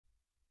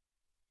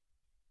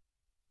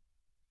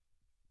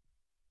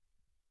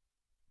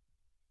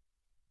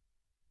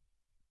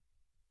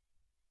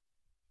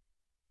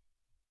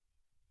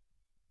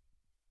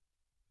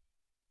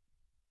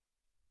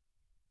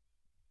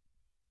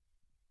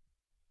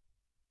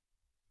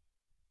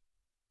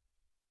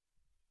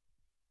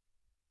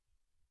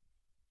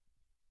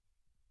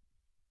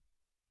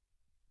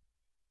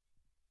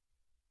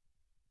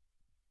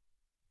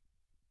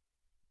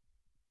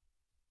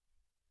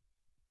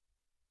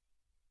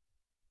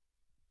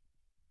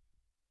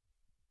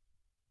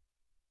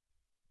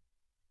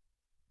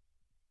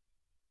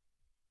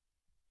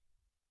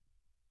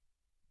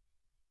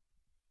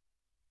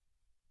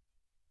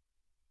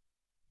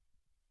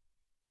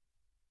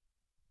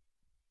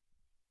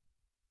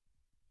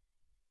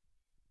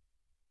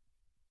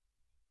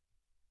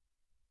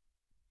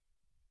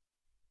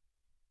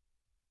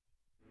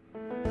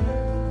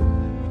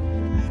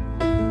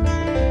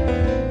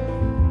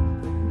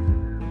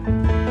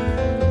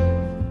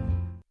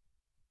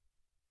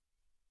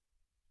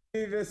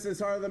This is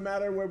Heart of the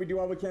Matter, where we do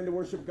all we can to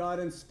worship God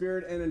in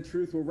spirit and in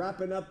truth. We're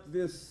wrapping up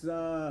this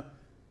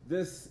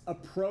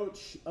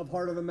approach of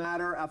Heart of the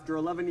Matter after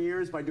 11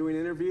 years by doing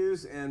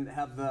interviews, and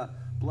have the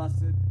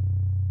blessed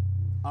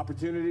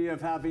opportunity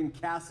of having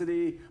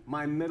Cassidy,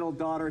 my middle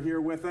daughter, here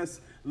with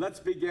us.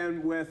 Let's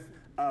begin with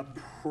a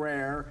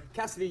prayer.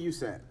 Cassidy, you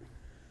say it.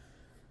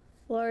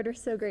 Lord, we're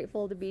so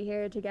grateful to be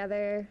here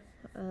together.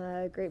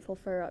 Grateful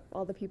for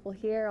all the people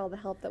here, all the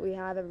help that we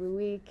have every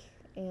week.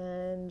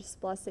 And just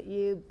bless that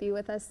you be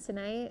with us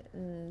tonight,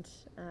 and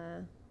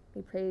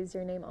we praise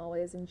your name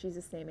always. In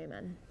Jesus' name,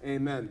 amen.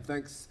 Amen.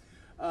 Thanks.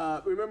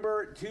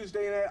 Remember,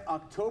 Tuesday night,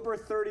 October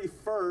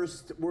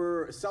 31st,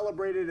 we're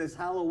celebrated as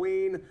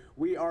Halloween.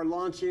 We are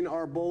launching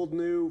our bold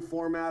new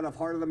format of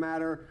Heart of the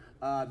Matter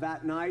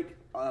that night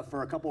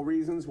for a couple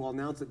reasons. We'll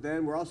announce it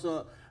then. We're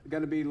also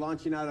going to be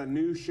launching out a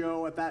new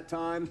show at that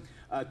time.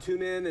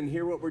 Tune in and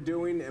hear what we're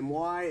doing and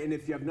why. And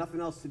if you have nothing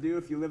else to do,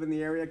 if you live in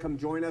the area, come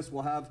join us.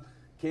 We'll have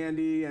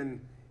candy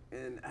and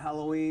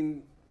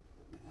Halloween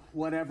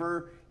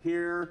whatever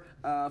here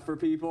for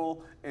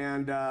people,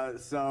 and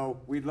so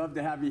we'd love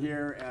to have you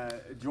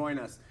here. Join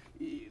us.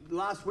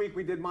 Last week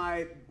we did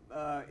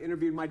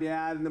interviewed my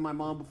dad, and then my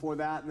mom before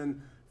that, and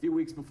then a few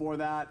weeks before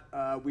that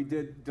we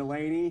did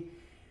Delaney,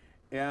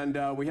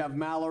 and we have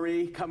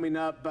Mallory coming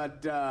up.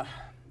 But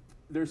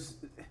this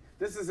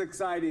is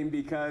exciting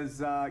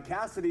because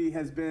Cassidy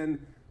has been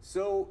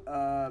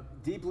so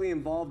deeply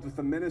involved with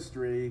the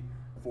ministry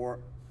for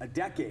a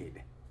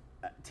decade.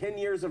 10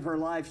 years of her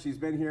life, she's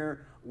been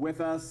here with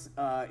us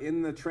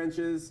in the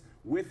trenches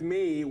with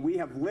me. We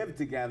have lived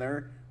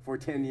together for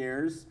 10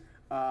 years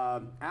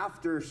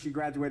after she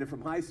graduated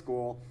from high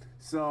school.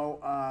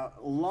 So a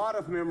lot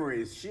of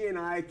memories. She and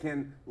I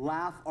can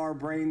laugh our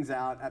brains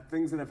out at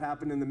things that have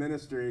happened in the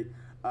ministry.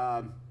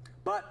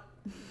 But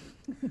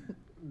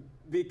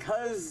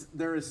because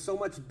there is so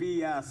much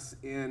BS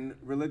in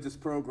religious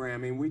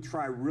programming, we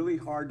try really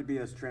hard to be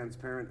as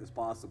transparent as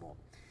possible.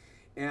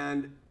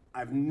 And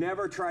I've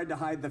never tried to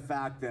hide the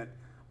fact that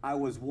I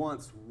was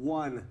once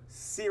one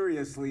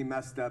seriously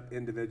messed up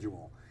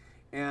individual.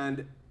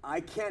 And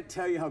I can't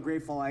tell you how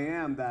grateful I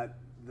am that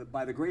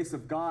by the grace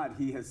of God,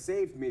 He has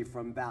saved me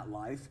from that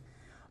life.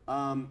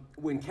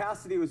 When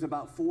Cassidy was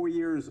about 4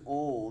 years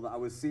old, I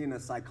was seeing a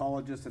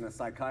psychologist and a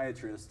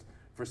psychiatrist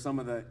for some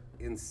of the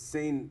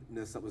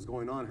insaneness that was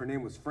going on. Her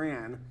name was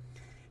Fran,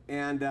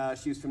 and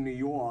she was from New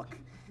York.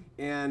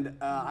 And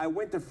I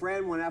went to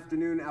Fran one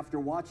afternoon after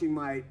watching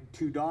my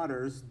two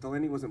daughters.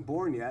 Delaney wasn't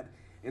born yet.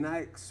 And I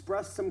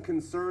expressed some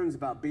concerns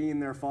about being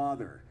their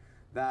father,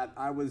 that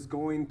I was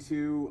going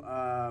to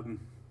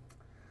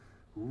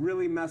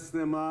really mess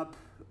them up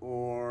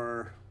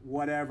or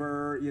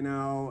whatever, you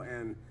know.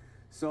 And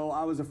so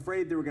I was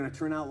afraid they were going to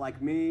turn out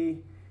like me.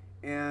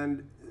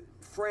 And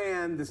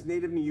Fran, this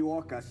native New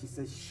Yorker, she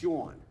says,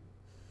 "Sean,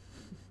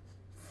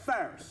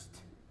 first,"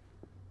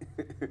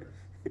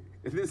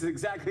 this is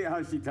exactly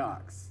how she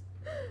talks,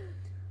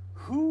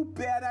 "who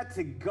better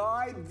to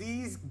guide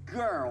these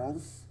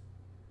girls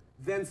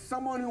than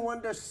someone who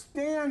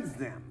understands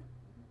them?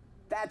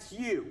 That's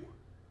you.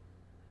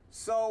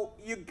 So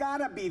you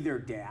gotta be their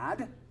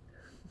dad.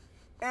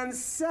 And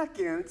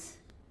second,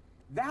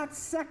 that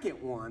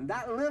second one,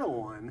 that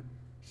little one,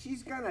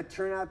 she's gonna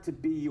turn out to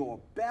be your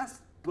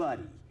best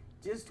buddy.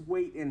 Just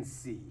wait and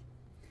see."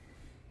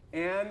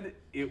 And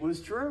it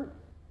was true.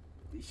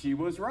 She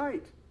was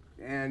right.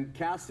 And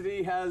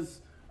Cassidy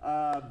has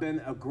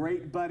been a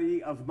great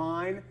buddy of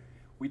mine.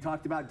 We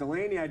talked about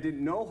Delaney. I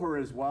didn't know her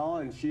as well,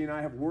 and she and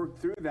I have worked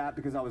through that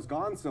because I was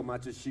gone so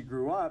much as she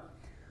grew up.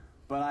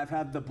 But I've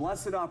had the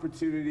blessed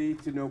opportunity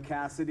to know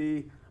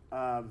Cassidy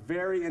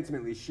very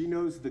intimately. She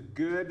knows the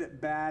good,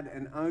 bad,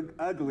 and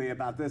ugly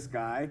about this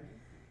guy.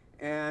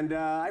 And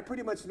I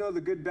pretty much know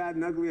the good, bad,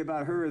 and ugly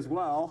about her as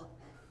well.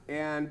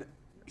 And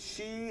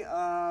she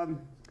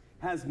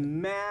has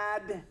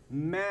mad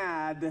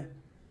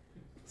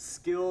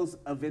skills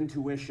of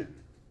intuition.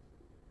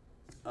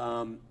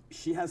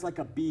 She has like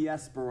a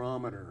BS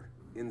barometer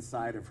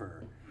inside of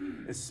her.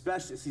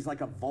 Especially, she's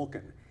like a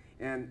Vulcan.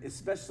 And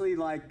especially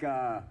like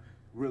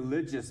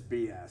religious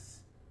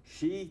BS.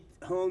 She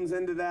hones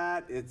into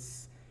that.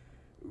 It's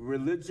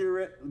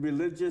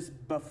religious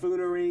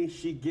buffoonery.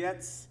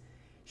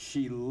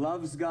 She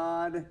loves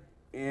God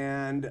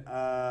and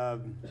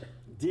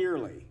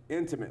dearly,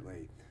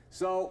 intimately.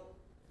 So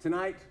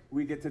tonight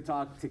we get to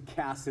talk to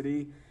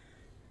Cassidy.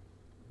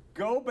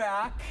 Go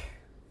back,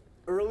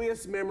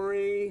 earliest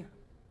memory,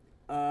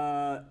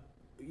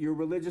 your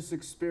religious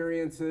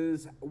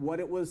experiences, what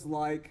it was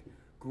like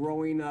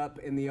growing up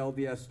in the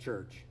LDS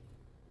church.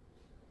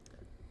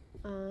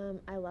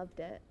 I loved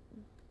it.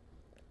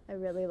 I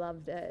really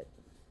loved it.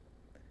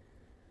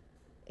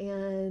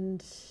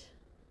 And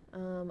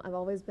I've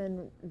always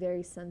been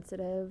very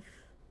sensitive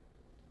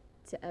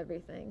to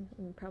everything.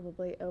 I'm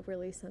probably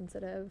overly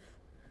sensitive.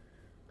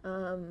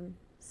 So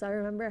I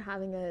remember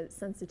having a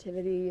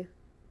sensitivity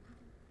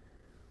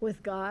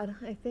with God,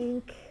 I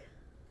think.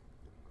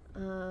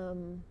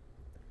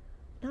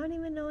 Not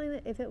even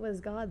knowing if it was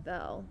God,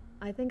 though.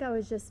 I think I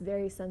was just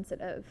very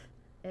sensitive,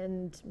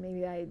 and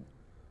maybe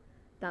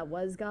that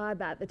was God,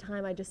 but at the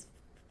time I just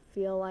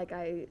feel like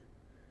I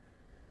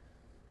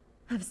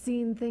have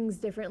seen things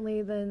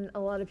differently than a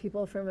lot of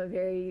people from a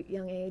very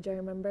young age, I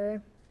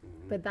remember.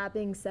 But that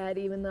being said,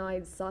 even though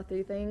I saw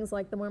through things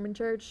like the Mormon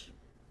Church,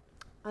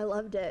 I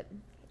loved it.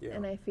 Yeah.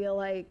 And I feel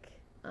like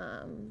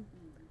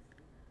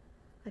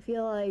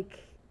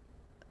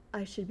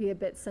I should be a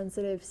bit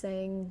sensitive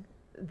saying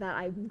that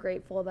I'm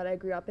grateful that I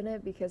grew up in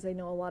it, because I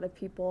know a lot of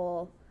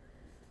people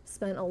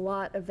spent a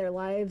lot of their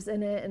lives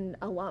in it and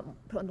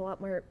put a lot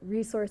more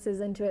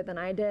resources into it than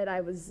I did.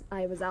 I was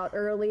out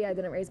early. I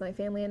didn't raise my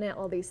family in it.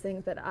 All these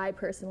things that I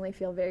personally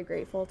feel very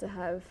grateful to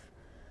have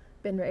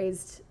been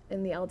raised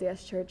in the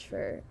LDS Church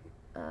for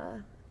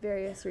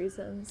various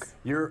reasons.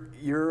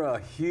 You're a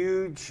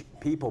huge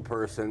people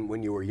person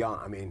when you were young.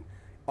 I mean,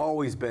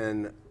 always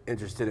been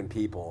interested in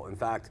people. In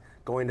fact,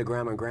 going to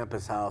Grandma and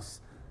Grandpa's house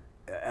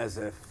as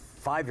a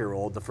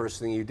 5-year-old, the first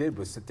thing you did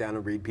was sit down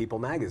and read People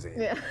magazine.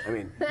 Yeah. I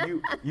mean,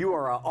 you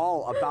are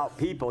all about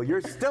people.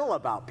 You're still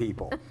about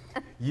people.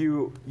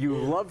 You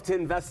love to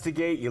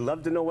investigate. You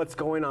love to know what's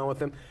going on with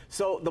them.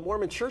 So the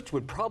Mormon Church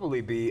would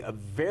probably be a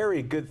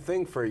very good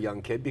thing for a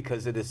young kid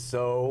because it is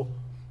so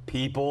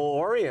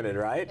people-oriented,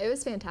 right? It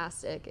was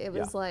fantastic. It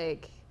was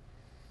like,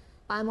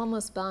 I'm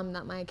almost bummed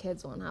that my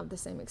kids won't have the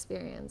same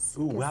experience.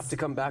 Ooh, we'll have to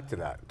come back to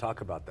that,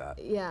 talk about that.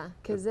 Yeah,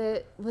 because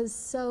it was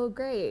so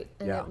great,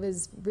 and it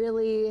was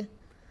really,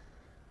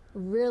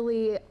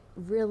 really,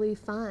 really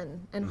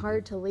fun and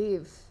hard to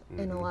leave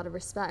in a lot of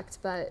respect.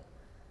 But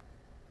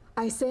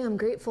I say I'm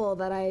grateful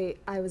that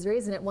I was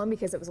raised in it, one,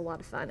 because it was a lot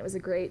of fun. It was a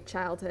great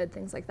childhood,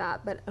 things like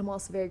that. But I'm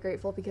also very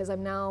grateful because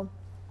I'm now,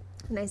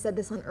 and I said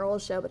this on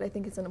Earl's show, but I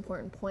think it's an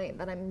important point,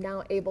 that I'm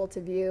now able to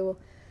view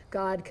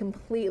God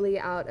completely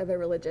out of a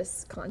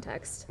religious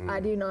context.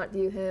 I do not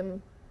view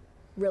him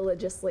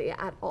religiously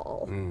at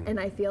all. And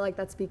I feel like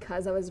that's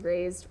because I was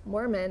raised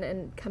Mormon,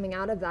 and coming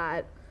out of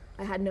that,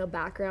 I had no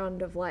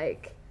background of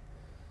like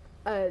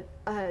a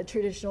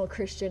traditional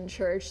Christian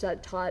church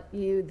that taught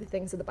you the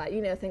things of the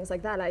Bible, things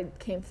like that. I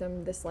came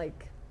from this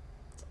like,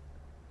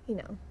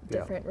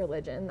 different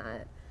religion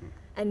that,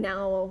 and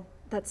now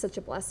that's such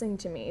a blessing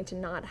to me to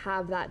not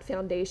have that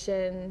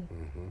foundation.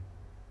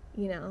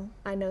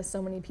 I know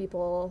so many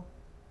people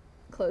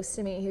close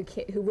to me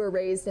who were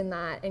raised in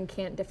that and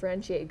can't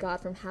differentiate God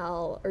from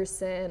hell or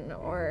sin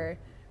or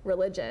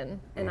religion,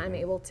 and I'm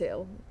able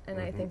to. And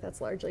I think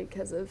that's largely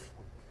because of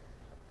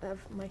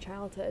my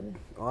childhood.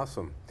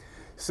 Awesome.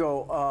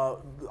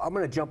 So I'm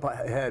going to jump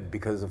ahead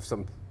because of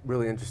some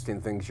really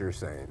interesting things you're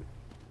saying.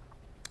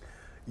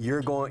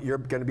 You're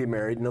going to be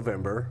married in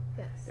November,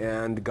 yes,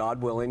 and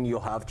God willing,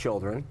 you'll have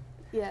children.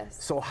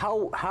 Yes. So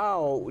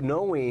how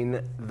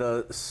knowing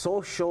the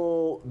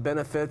social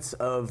benefits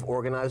of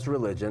organized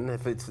religion,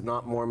 if it's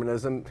not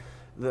Mormonism,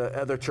 the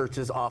other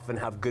churches often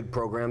have good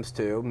programs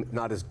too.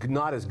 Not as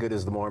good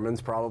as the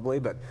Mormons probably,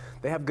 but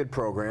they have good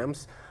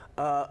programs.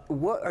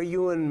 What are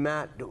you and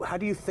Matt? How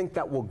do you think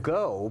that will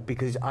go?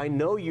 Because I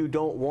know you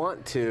don't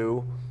want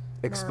to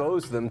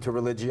expose them to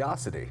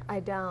religiosity. I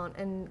don't,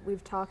 and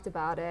we've talked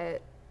about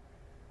it.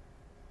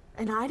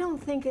 And I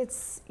don't think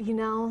it's,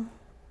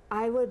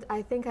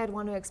 I think I'd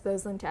want to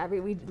expose them to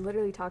we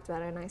literally talked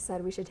about it, and I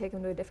said we should take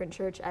them to a different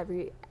church,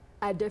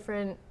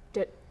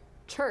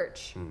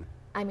 church.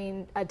 I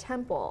mean, a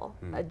temple,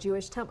 a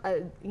Jewish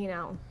temple,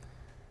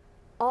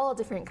 all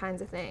different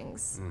kinds of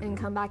things, and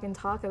come back and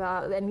talk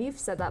about, and you've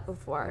said that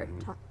before,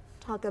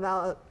 talk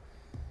about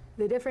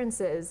the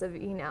differences of,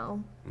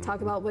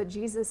 talk about what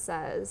Jesus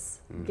says,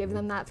 give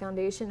them that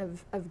foundation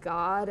of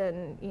God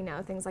and,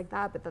 things like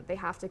that, but that they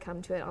have to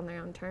come to it on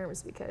their own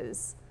terms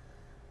because,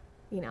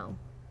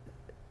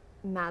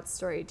 Matt's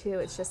story too,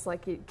 it's just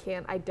like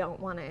I don't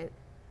want to,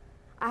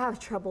 I have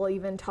trouble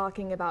even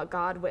talking about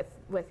God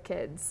with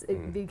kids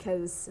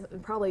because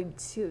probably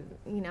to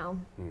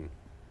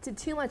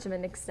too much of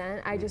an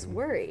extent, I just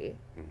worry.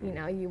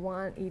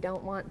 You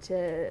don't want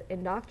to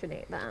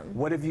indoctrinate them.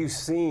 What have you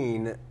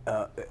seen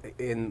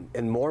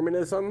in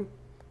Mormonism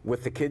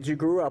with the kids you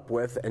grew up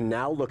with and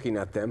now looking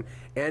at them,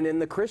 and in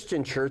the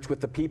Christian church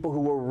with the people who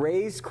were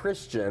raised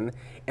Christian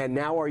and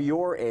now are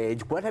your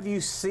age? What have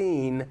you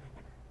seen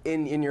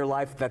in your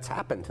life that's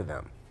happened to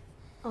them?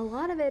 A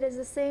lot of it is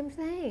the same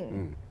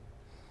thing.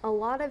 A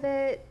lot of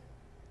it,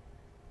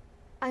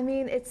 I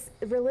mean,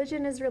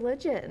 religion is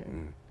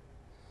religion.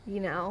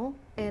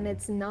 And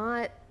it's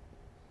not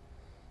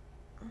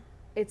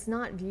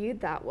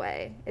viewed that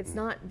way. It's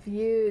not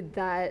viewed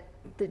that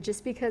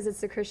just because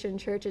it's a Christian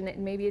church and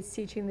maybe it's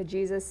teaching the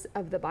Jesus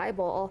of the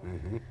Bible,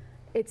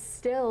 it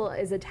still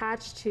is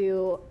attached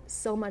to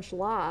so much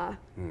law.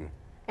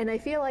 And I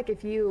feel like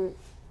if you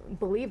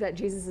believe that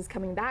Jesus is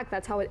coming back,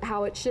 that's how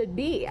it should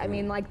be. I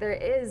mean, like, there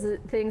is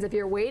things, if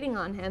you're waiting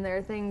on him, there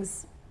are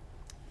things,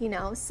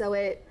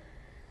 so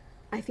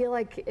I feel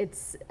like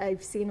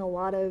I've seen a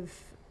lot of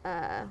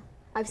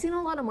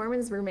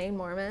Mormons remain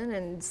Mormon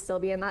and still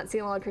be, and not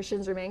seeing a lot of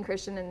Christians remain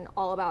Christian and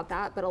all about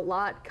that, but a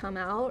lot come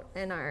out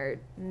and are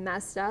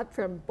messed up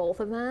from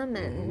both of them,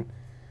 and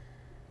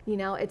you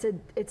know, it's a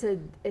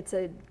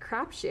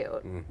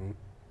crapshoot,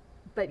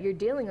 but you're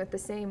dealing with the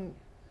same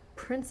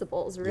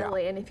principles,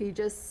 really. And if you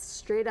just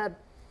straight up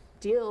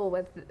deal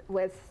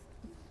with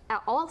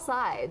at all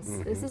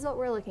sides, this is what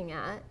we're looking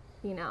at,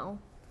 you know,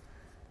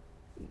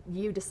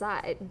 you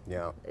decide.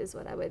 Is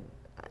what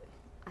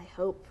I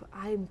hope.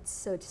 I'm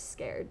so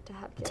scared to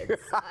have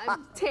kids.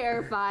 I'm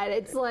terrified.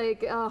 It's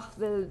like, oh,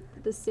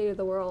 the state of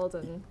the world.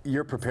 And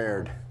you're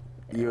prepared.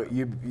 You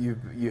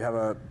have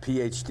a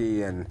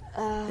PhD in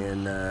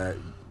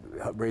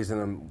raising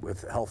them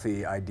with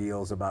healthy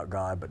ideals about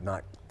God, but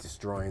not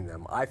destroying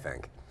them, I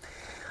think.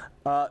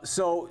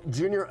 So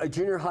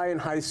junior high and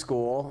high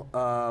school,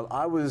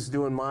 I was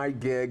doing my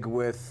gig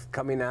with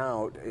coming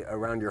out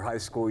around your high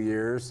school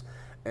years,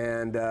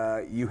 and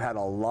you had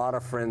a lot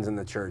of friends in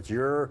the church.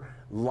 Your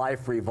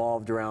life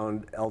revolved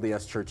around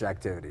LDS church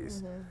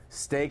activities,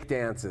 stake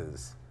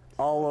dances,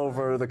 all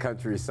over the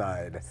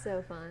countryside.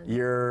 So fun.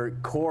 Your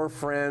core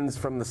friends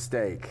from the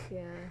stake.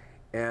 Yeah.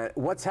 And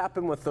what's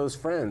happened with those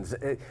friends?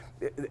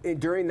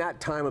 During that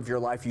time of your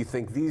life, you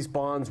think these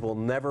bonds will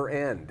never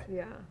end.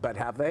 Yeah. But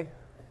have they?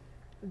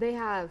 They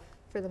have,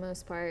 for the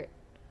most part.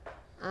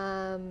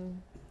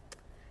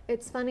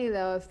 It's funny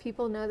though, if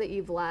people know that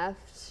you've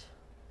left,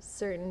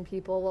 certain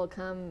people will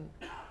come.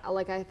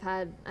 Like I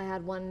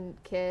had one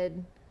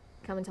kid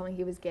come and tell me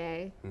he was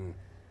gay,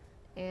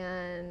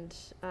 and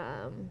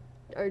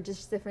or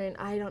just different.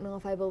 I don't know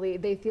if I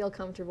believe. They feel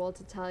comfortable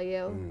to tell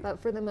you,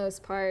 but for the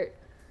most part,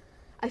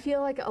 I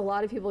feel like a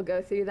lot of people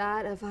go through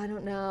that of I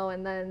don't know,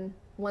 and then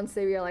once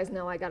they realize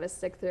no, I got to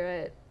stick through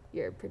it,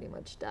 you're pretty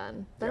much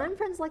done. But I'm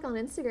friends like on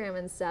Instagram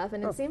and stuff,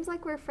 and it seems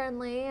like we're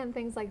friendly and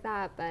things like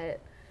that, but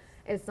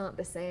it's not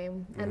the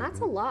same, and that's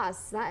a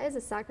loss. That is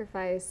a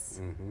sacrifice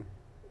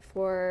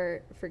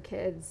for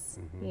kids,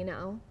 you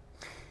know.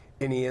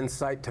 Any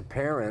insight to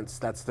parents?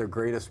 That's their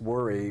greatest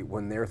worry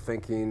when they're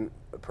thinking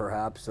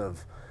perhaps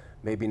of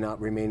maybe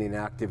not remaining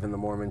active in the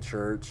Mormon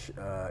church.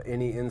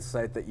 Any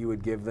insight that you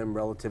would give them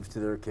relative to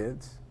their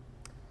kids?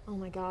 Oh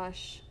my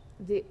gosh.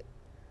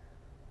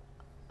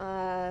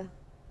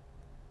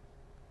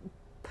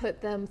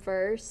 Put them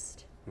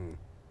first.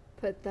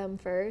 Put them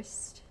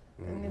first.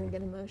 I'm gonna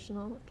get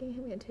emotional. Can you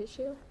hand me a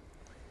tissue?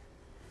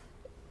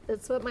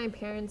 That's what my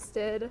parents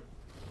did,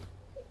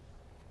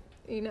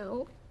 you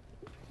know,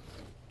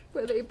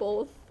 where they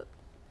both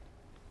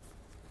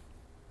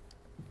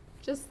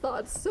just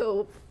thought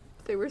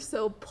they were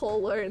so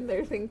polar in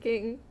their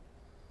thinking,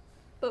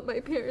 but my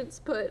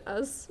parents put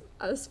us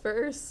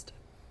first.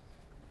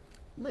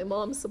 My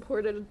mom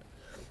supported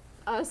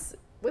us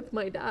with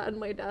my dad.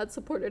 My dad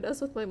supported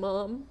us with my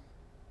mom,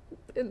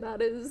 and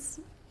that is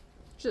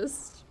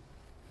just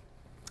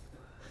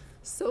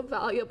so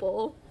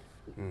valuable.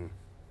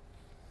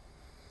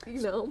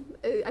 You know,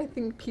 I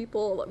think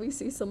we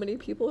see so many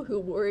people who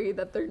worry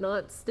that they're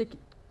not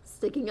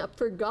sticking up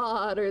for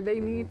God, or they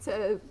need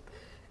to,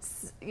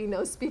 you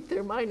know, speak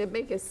their mind and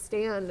make a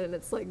stand. And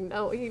it's like,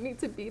 no, you need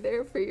to be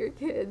there for your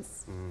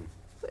kids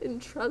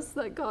and trust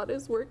that God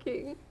is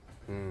working,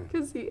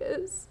 because He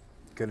is.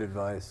 Good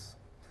advice.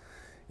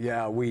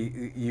 Yeah,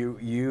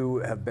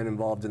 you have been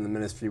involved in the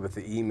ministry with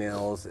the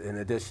emails, in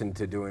addition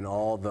to doing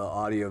all the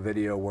audio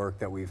video work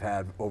that we've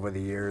had over the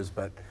years.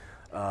 But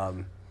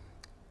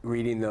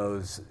reading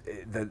those,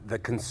 the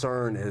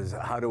concern is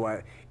how do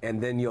I, and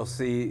then you'll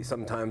see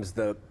sometimes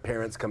the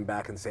parents come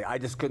back and say, I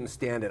just couldn't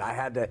stand it. I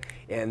had to,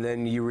 and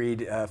then you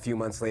read a few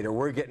months later,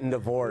 we're getting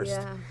divorced.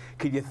 Yeah.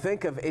 Could you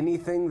think of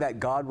anything that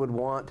God would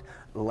want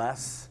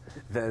less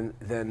than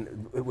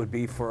it would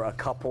be for a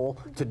couple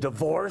to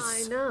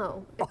divorce? I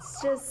know.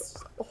 It's just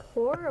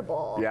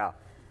horrible. Yeah.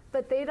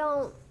 But they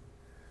don't,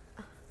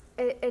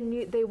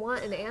 they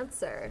want an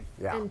answer.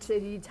 Yeah. And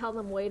you tell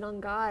them, wait on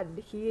God.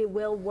 He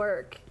will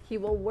work. He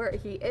will work.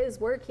 He is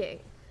working.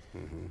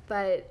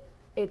 But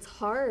it's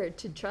hard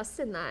to trust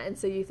in that. And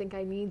so you think,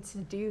 I need to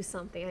do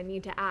something. I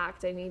need to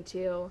act. I need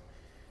to.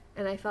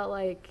 And I felt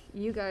like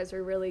you guys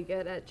were really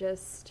good at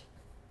just,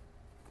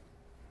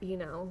 you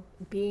know,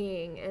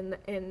 being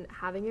and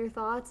having your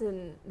thoughts.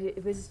 And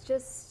it was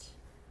just,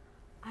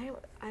 I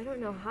don't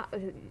know how,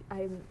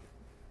 I'm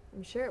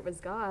sure it was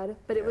God,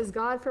 but it was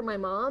God for my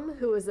mom,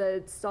 who was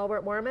a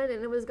stalwart Mormon,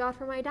 and it was God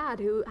for my dad,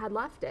 who had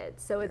left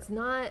it. So it's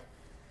not,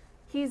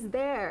 He's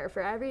there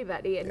for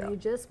everybody, and you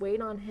just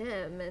wait on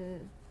Him,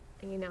 and,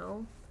 you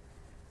know,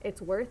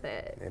 it's worth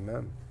it.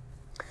 Amen.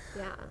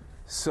 Yeah.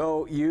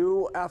 So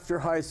you, after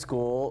high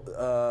school,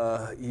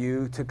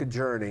 you took a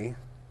journey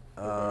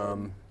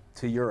to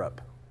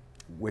Europe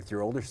with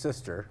your older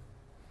sister,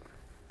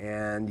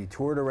 and you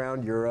toured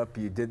around Europe.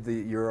 You did the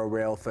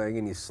Euro-rail thing,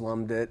 and you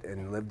slummed it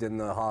and lived in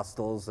the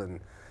hostels and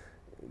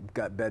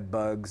got bed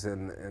bugs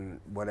and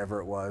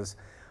whatever it was.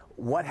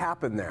 What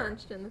happened there?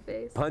 Punched in the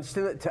face.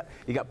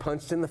 You got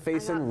punched in the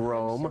face in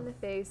Rome. Punched in the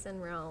face in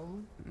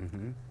Rome.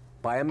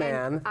 By a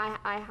man. And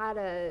I had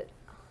it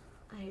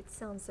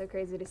sounds so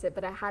crazy to say,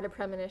 but I had a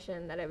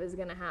premonition that it was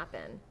going to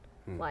happen.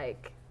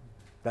 Like,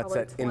 that's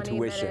probably that 20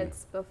 intuition.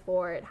 minutes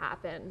before it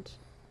happened,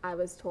 I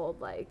was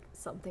told, like,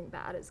 something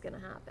bad is going to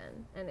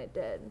happen, and it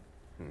did.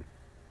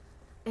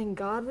 And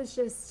God was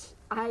just,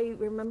 I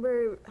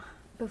remember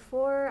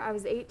before I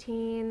was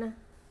 18,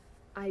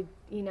 I,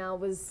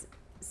 was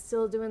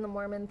still doing the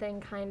Mormon thing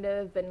kind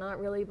of, but not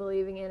really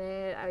believing in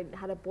it. I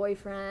had a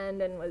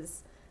boyfriend and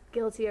was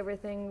guilty over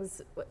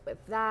things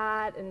with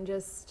that, and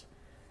just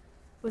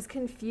was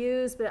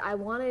confused, but I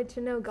wanted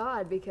to know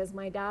God because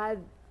my dad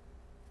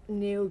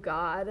knew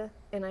God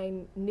and I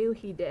knew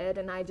he did,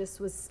 and I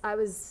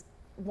was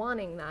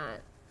wanting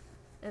that.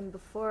 And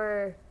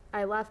before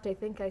I left, I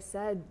think I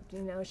said,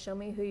 show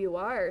me who you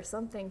are, or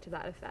something to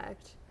that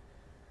effect.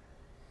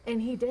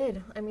 And he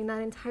did. I mean, that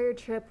entire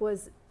trip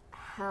was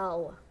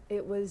hell.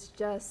 It was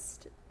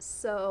just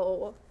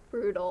so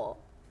brutal.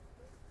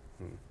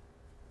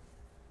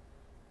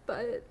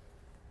 But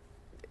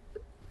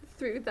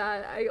through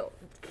that, I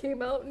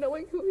came out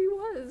knowing who he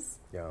was.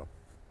 Yeah.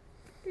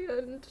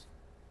 And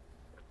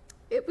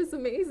it was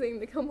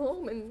amazing to come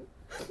home and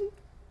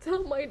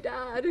tell my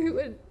dad, who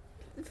had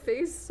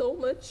faced so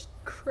much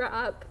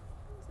crap,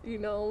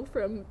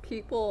 from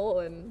people,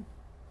 and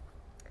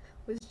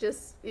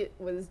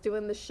was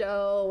doing the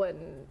show,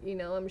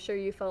 and I'm sure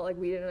you felt like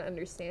we didn't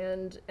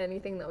understand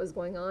anything that was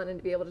going on, and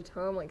to be able to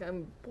tell him, like,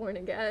 I'm born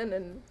again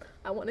and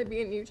I want to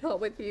be in Utah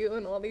with you,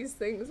 and all these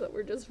things that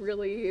were just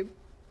really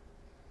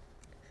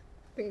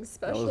things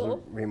special. That was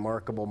a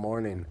remarkable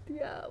morning.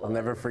 Yeah. I'll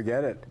never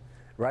forget it.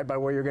 Right by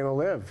where you're going to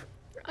live.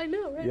 I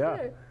know, right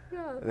there.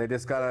 Yeah. They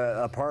just got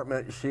an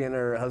apartment, she and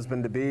her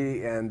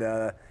husband-to-be, and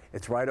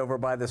it's right over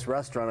by this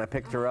restaurant. I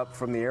picked her up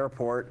from the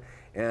airport,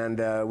 and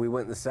we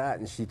went and sat,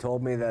 and she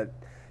told me that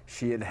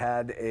she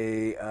had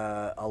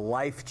a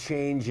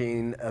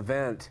life-changing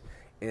event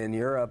in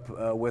Europe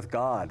with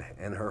God,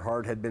 and her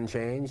heart had been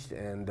changed.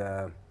 And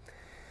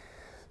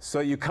so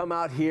you come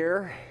out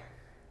here,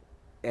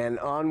 and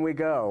on we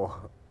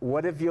go.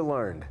 What have you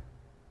learned?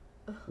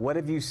 What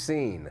have you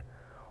seen?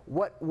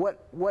 What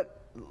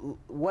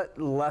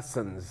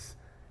lessons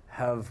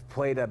have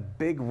played a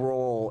big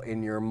role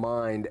in your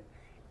mind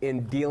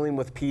in dealing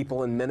with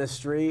people in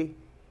ministry?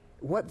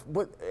 What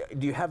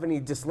do you have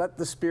any, just let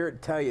the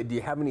Spirit tell you, do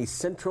you have any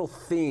central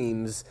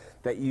themes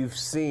that you've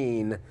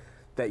seen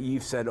that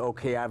you've said,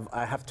 okay,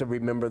 I have to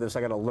remember this,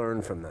 I got to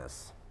learn from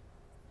this?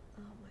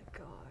 Oh my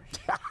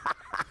gosh.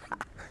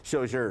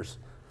 Show's yours.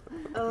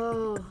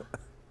 Oh.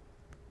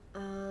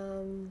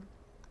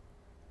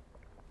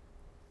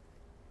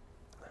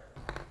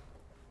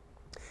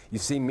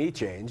 You've seen me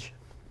change.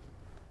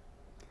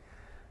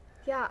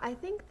 Yeah, I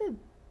think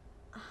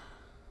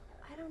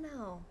I don't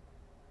know.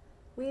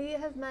 We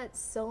have met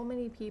so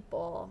many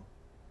people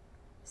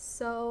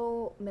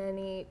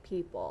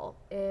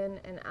in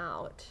and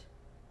out.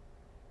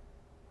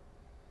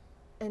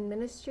 And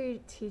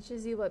ministry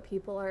teaches you what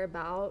people are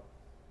about,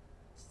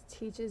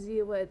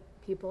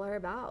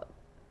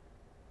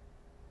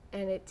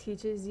 And it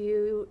teaches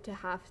you to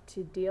have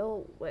to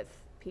deal with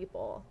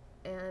people,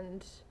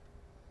 and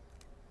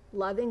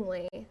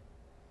lovingly,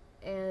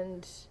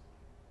 and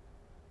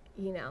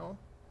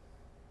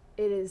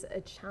it is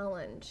a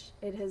challenge.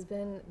 It has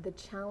been the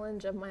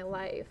challenge of my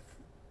life,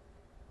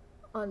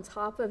 on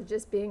top of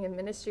just being in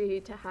ministry,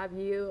 to have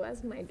you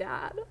as my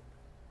dad,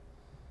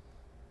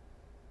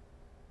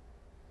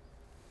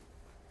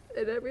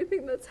 and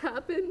everything that's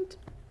happened.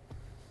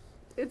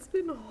 It's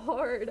been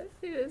hard.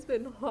 It has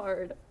been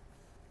hard.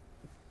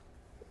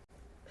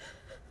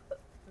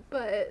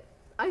 But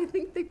I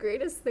think the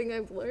greatest thing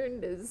I've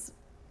learned is,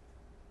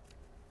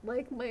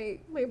 like, my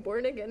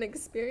born again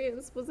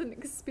experience was an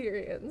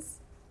experience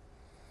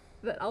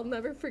that I'll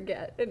never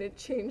forget, and it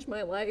changed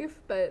my life,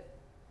 but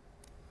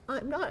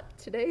I'm not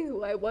today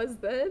who I was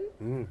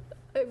then.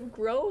 I've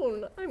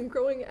grown. I'm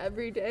growing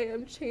every day.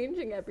 I'm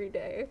changing every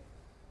day.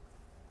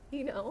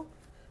 The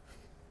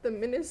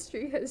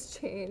ministry has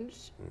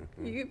changed.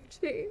 You've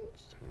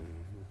changed.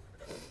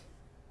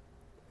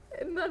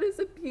 And that is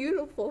a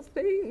beautiful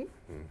thing.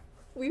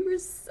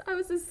 I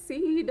was a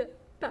seed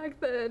back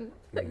then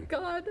that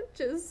God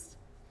just,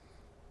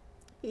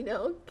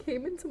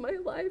 came into my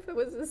life. I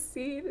was a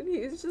seed, and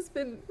he's just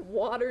been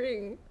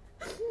watering,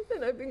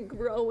 and I've been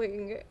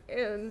growing,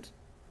 and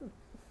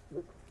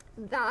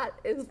that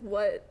is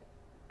what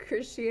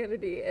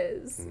Christianity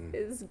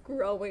is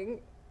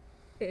growing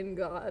in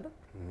God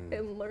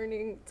and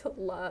learning to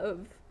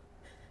love.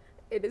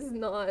 It is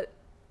not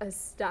a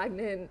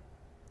stagnant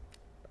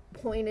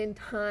point in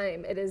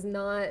time. It is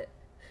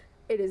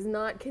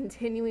not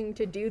continuing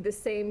to do the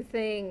same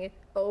thing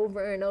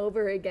over and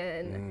over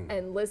again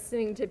and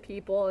listening to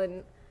people,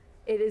 and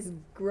it is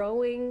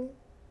growing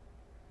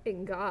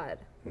in God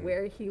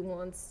where he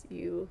wants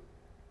you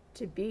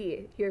to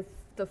be. You're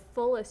the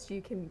fullest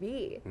you can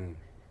be.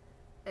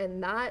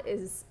 And that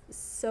is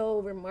so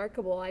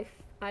remarkable.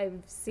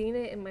 I've seen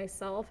it in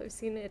myself. I've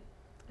seen it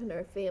in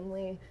our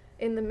family,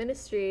 in the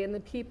ministry, and the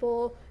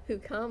people who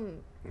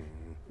come,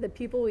 the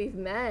people we've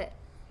met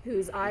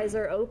whose eyes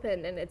are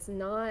open, and it's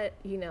not,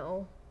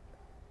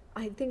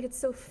 I think it's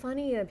so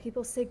funny that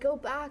people say, go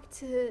back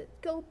to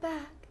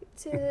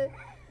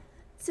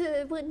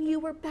to when you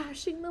were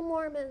bashing the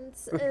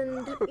Mormons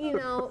and, you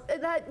know,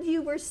 that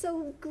you were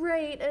so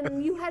great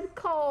and you had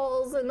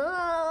calls and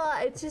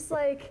it's just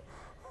like,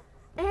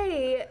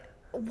 hey,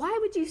 why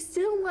would you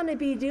still want to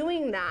be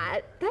doing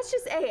that? That's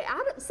just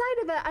outside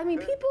of it. I mean,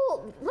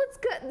 people, let's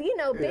go, you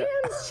know,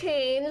 bands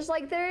change.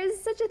 Like, there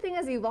is such a thing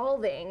as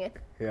evolving.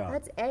 Yeah.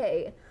 That's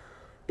A.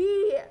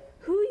 B,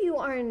 who you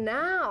are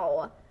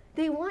now.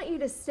 They want you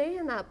to stay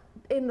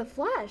in the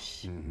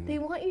flesh. Mm-hmm. They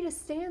want you to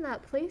stay in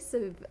that place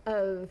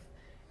of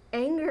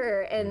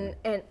anger and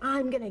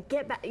I'm gonna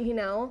get back, you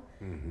know.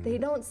 Mm-hmm. They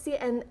don't see,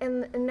 and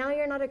now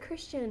you're not a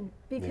Christian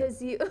because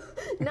you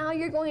now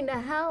you're going to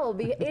hell.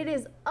 It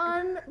is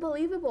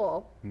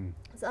unbelievable.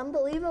 It's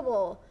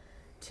unbelievable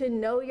to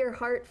know your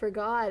heart for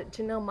God,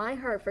 to know my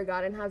heart for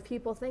God, and have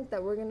people think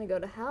that we're gonna go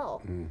to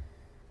hell.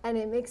 And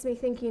it makes me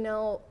think, you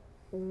know,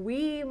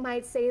 we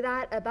might say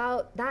that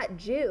about that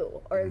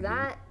Jew or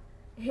that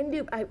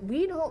Hindu.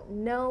 We don't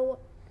know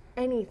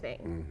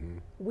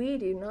anything. We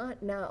do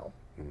not know.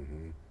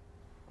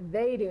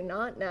 They do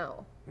not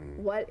know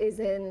what is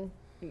in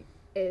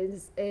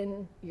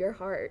your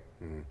heart,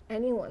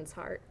 anyone's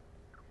heart.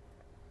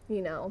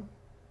 You know,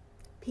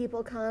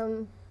 people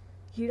come,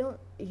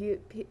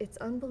 it's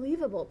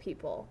unbelievable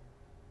people.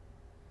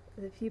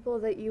 The people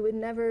that you would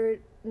never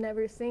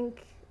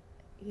think,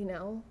 you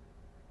know,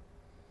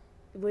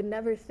 would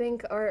never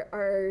think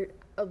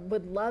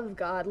would love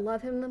God,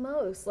 love him the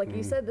most. Like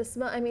you said,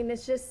 I mean,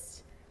 it's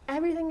just,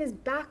 everything is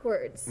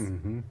backwards.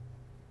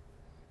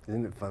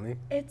 Isn't it funny?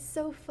 It's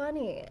so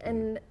funny,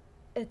 and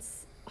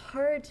it's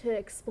hard to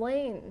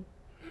explain,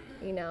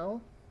 you know?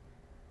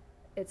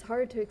 It's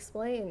hard to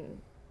explain.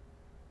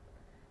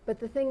 But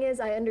the thing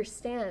is, I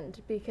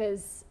understand,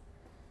 because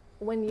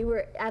when you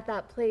were at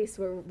that place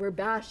where we're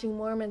bashing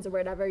Mormons or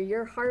whatever,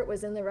 your heart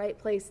was in the right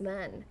place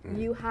then.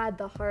 You had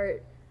the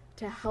heart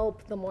to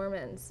help the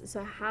Mormons. So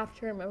I have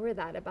to remember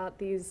that about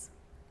these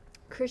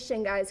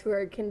Christian guys who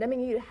are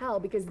condemning you to hell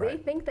because they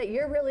think that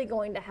you're really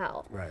going to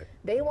hell. Right.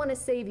 They want to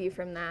save you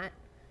from that.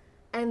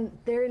 And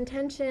their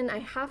intention, I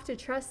have to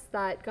trust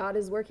that God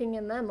is working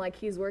in them like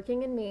he's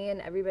working in me and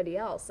everybody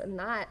else. And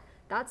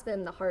that's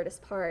been the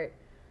hardest part.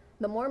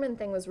 The Mormon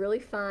thing was really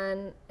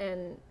fun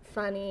and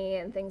funny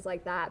and things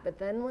like that. But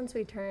then once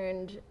we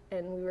turned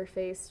and we were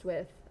faced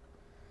with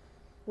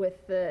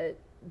the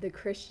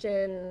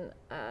Christian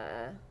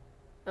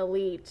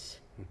elite,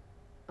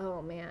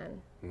 oh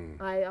man,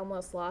 I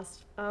almost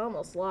lost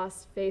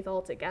faith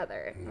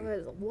altogether.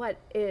 What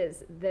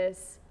is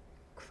this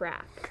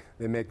crap?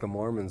 They make the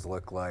Mormons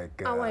look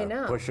like I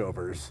know.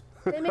 pushovers.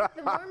 They make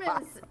the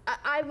Mormons.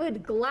 I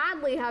would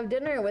gladly have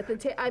dinner with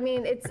I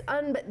mean,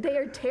 they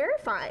are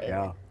terrifying.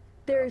 Yeah.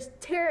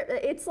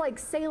 It's like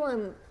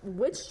Salem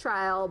witch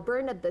trial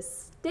burned at the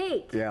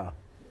stake. Yeah.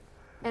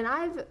 And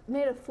I've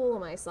made a fool of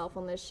myself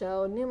on this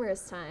show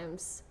numerous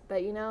times,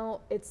 but you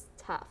know, it's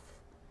tough.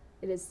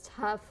 It is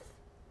tough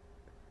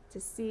to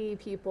see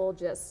people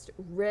just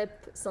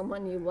rip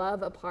someone you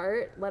love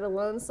apart, let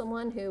alone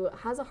someone who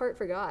has a heart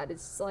for God.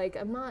 It's just like,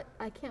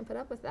 I can't put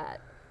up with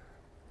that.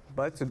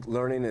 But it's a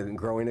learning and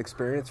growing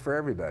experience for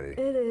everybody.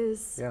 It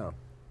is. Yeah.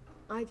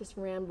 I just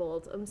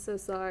rambled. I'm so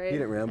sorry. You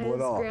didn't ramble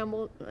at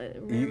all.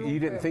 You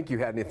didn't think you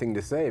had anything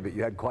to say, but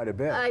you had quite a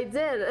bit. I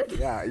did.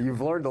 Yeah,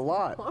 you've learned a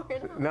lot.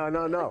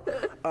 No.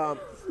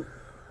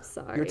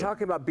 Sorry. You're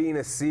talking about being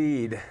a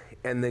seed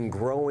and then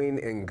growing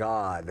in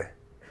God.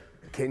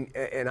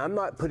 And I'm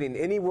not putting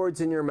any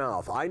words in your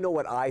mouth. I know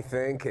what I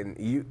think,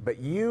 but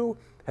you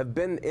have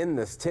been in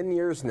this 10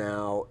 years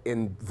now,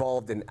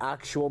 involved in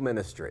actual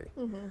ministry.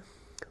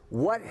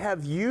 What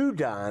have you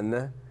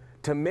done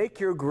to make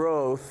your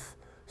growth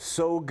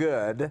so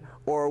good,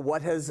 or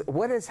what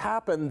has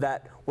happened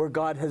where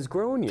God has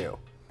grown you?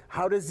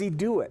 How does he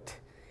do it?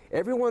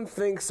 Everyone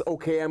thinks,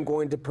 okay, I'm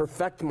going to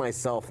perfect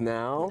myself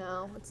now.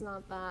 No, it's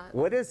not that.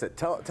 What is it?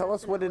 Tell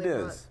us what it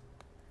is.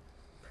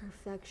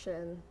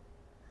 Perfection.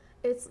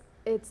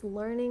 It's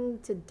learning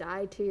to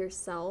die to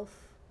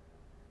yourself.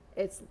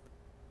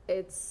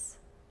 It's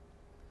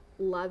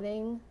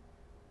loving.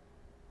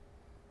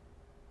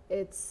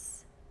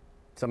 It's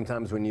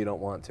sometimes when you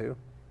don't want to.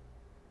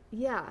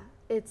 Yeah,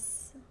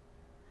 it's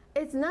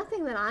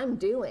nothing that I'm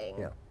doing.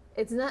 Yeah.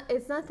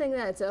 It's nothing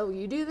that's,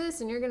 you do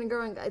this and you're going to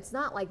grow. It's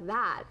not like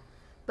that.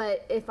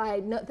 But if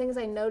things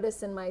I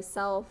notice in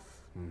myself,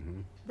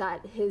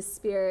 that his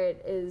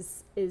spirit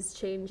is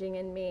changing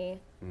in me,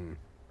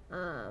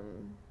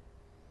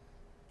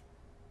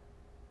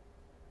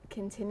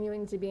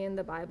 continuing to be in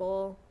the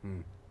Bible,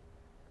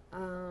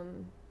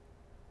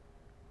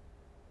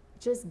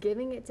 just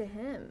giving it to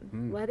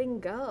him, letting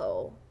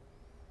go.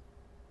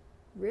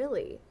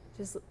 Really,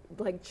 just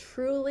like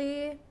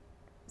truly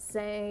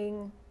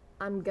saying,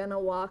 I'm gonna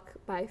walk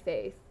by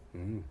faith,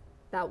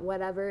 that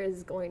whatever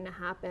is going to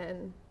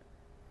happen,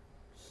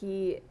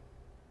 he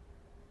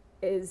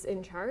is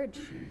in charge.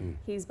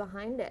 He's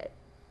behind it.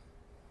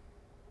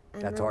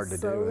 And that's then hard to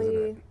slowly, do,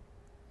 isn't it?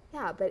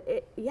 Yeah, but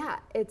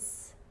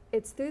it's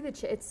through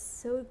it's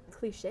so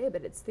cliche,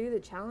 but it's through the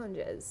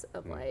challenges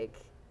of like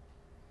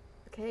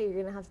okay,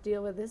 you're gonna have to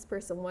deal with this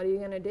person. What are you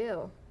gonna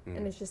do?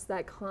 And it's just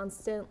that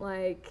constant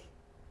like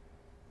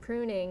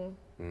pruning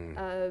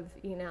of,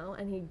 you know,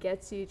 and he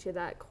gets you to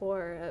that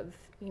core of,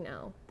 you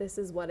know, this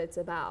is what it's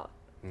about.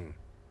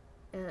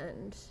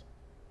 And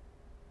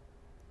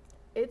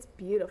it's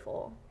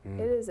beautiful.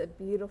 It is a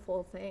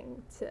beautiful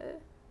thing to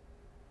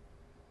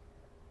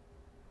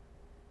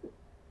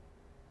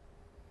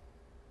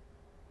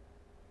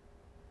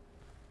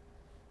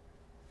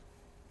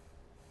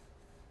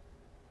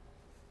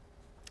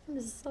I'm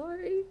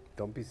sorry.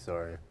 Don't be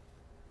sorry.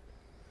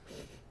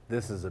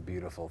 This is a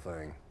beautiful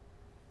thing.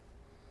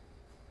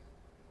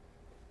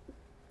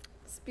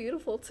 It's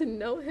beautiful to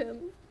know him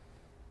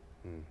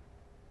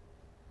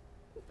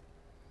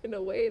in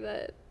a way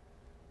that,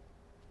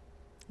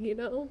 you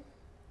know,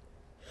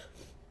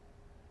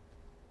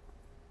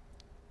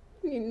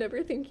 you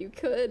never think you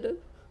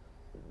could,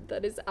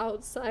 that is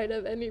outside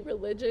of any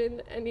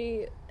religion,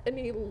 any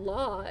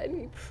law,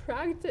 any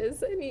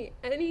practice,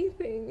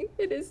 anything.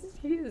 He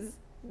is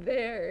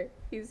there.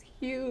 He's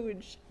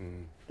huge.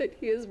 That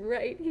he is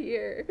right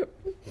here.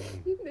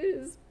 It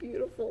is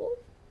beautiful.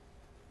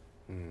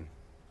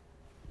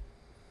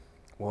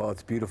 Well,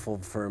 it's beautiful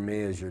for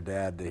me as your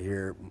dad to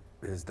hear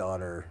his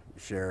daughter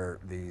share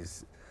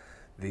these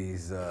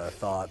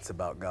thoughts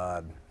about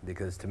God,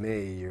 because to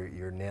me,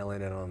 you're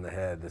nailing it on the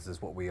head. This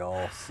is what we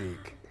all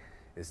seek,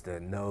 is to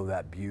know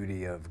that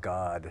beauty of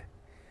God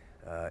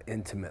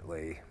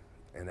intimately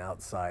and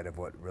outside of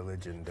what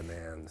religion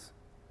demands.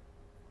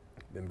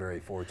 Been very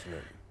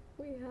fortunate.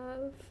 We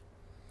have.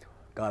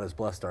 God has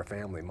blessed our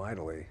family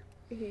mightily.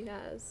 He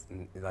has.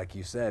 And like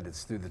you said,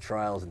 it's through the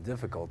trials and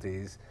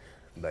difficulties,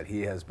 but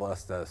he has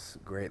blessed us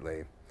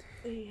greatly.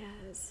 He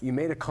has. You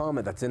made a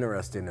comment that's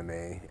interesting to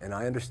me, and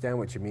I understand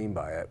what you mean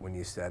by it when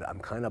you said, I'm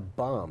kind of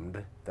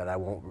bummed that I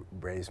won't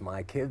raise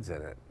my kids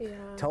in it. Yeah.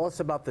 Tell us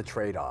about the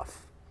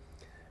trade-off.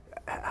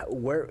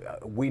 Where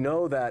we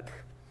know that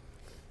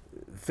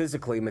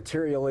physically,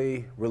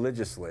 materially,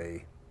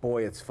 religiously,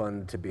 boy, it's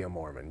fun to be a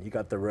Mormon. You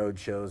got the road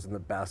shows and the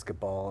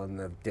basketball and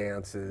the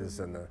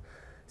dances and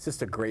it's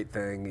just a great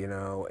thing, you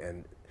know.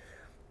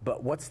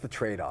 But what's the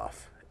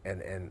trade-off,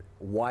 and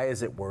why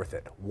is it worth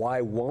it? Why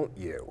won't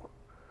you,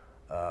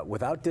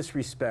 without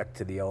disrespect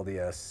to the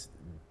LDS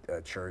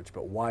church,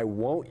 but why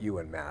won't you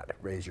and Matt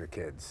raise your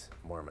kids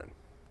Mormon?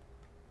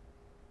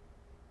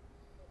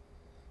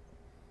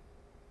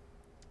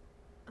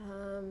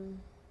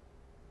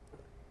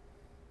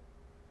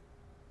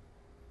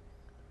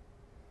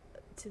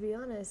 To be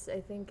honest,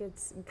 I think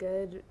it's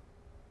good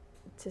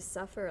to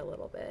suffer a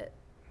little bit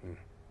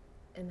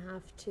and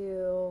have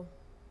to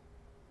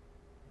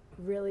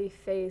really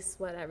face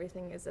what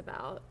everything is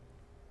about.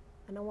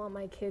 I don't want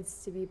my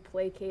kids to be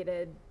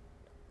placated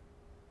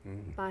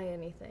by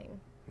anything.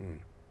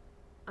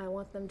 I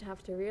want them to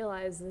have to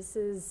realize this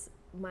is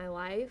my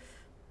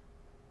life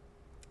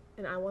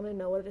and I want to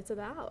know what it's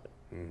about.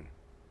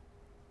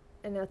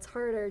 And that's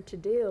harder to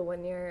do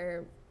when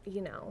you're, you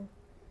know,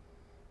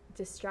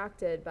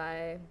 distracted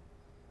by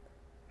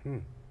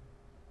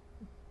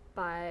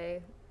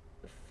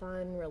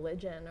fun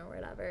religion or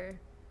whatever.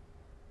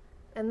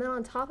 And then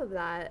on top of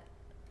that,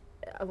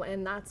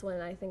 and that's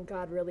when I think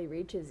God really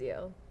reaches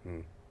you,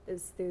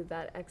 is through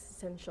that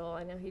existential,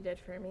 I know he did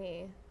for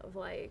me, of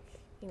like,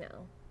 you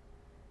know,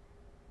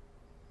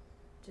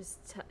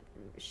 just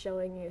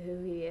showing you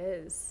who he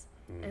is.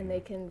 And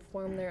they can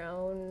form their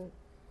own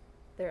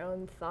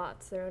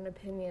thoughts, their own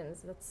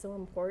opinions. That's so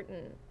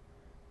important.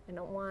 I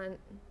don't want,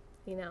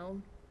 you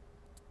know,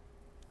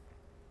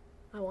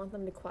 I want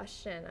them to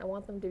question. I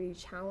want them to be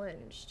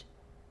challenged,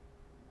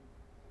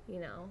 you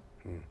know.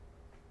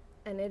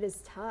 And it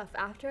is tough.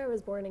 After I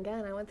was born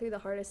again, I went through the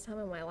hardest time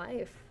of my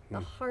life. The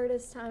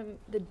hardest time,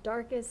 the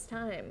darkest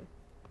time,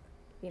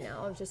 you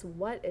know, of just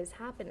what is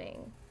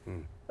happening.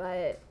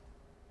 But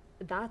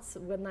that's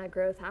when that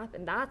growth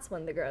happened. That's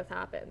when the growth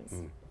happens,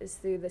 is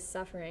through the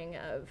suffering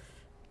of,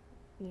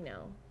 you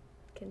know,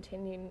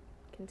 continuing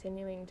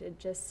to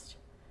just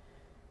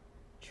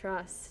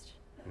trust.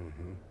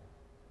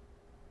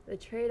 The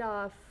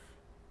trade-off,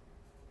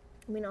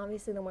 I mean,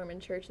 obviously the Mormon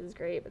church is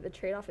great, but the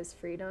trade-off is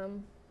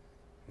freedom.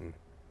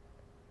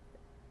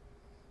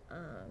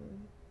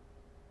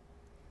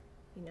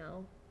 You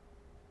know,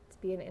 to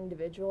be an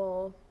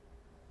individual,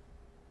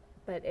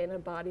 but in a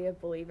body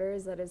of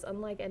believers that is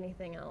unlike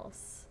anything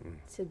else.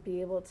 To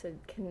be able to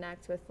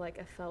connect with like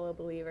a fellow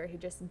believer who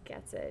just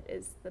gets it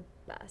is the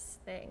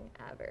best thing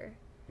ever.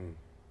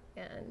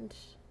 And,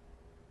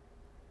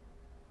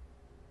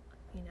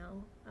 you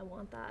know, I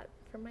want that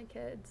for my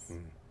kids.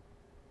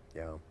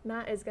 Yeah.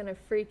 Matt is gonna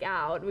freak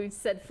out. We've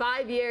said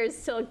 5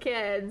 years till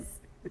kids.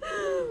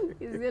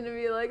 He's gonna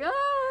be like,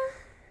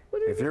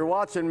 what If you're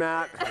watching,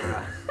 Matt,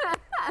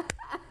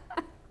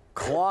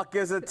 clock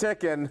is a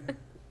ticking.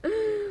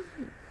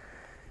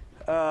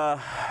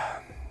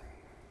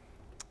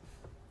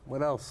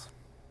 What else?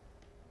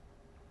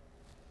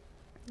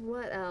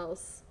 What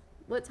else?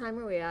 What time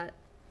are we at?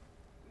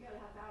 We got a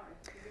half hour.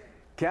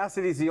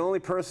 Cassidy's the only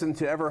person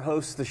to ever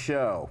host the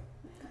show.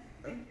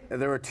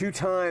 There were 2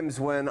 times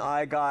when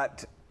I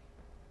got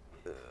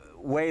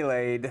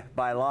waylaid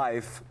by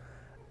life.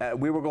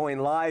 We were going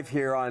live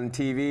here on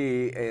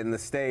TV in the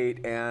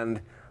state,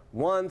 and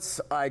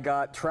once I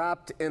got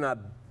trapped in a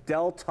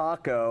Del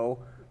Taco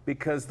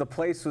because the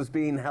place was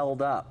being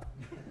held up.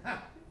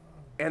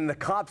 And the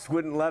cops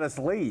wouldn't let us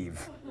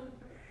leave.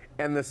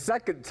 And the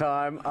second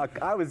time,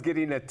 I was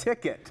getting a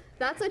ticket.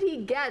 That's what he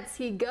gets.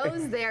 He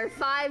goes there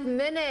 5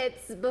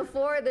 minutes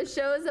before the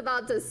show's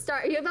about to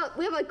start. We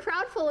have a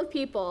crowd full of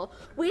people.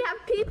 We have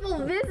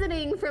people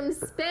visiting from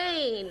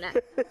Spain.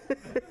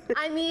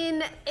 I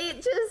mean, it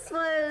just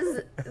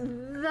was,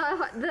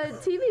 the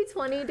TV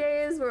 20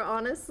 days were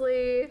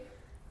honestly,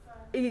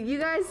 you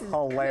guys.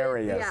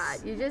 Hilarious. Yeah,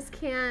 you just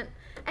can't.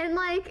 And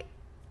like,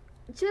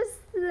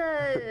 just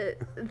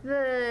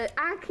the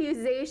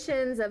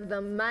accusations of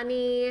the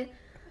money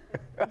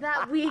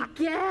that we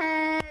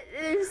get.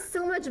 There's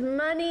so much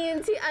money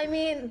into, I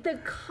mean, the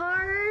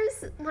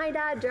cars my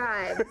dad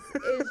drives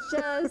is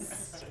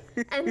just,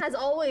 and has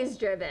always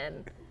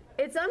driven.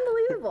 It's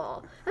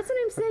unbelievable. That's what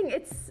I'm saying.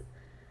 It's,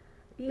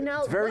 you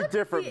know. It's very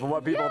different from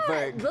what people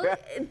think.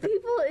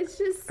 People, it's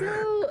just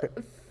so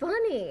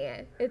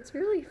funny. It's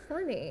really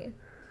funny.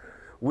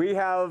 We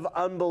have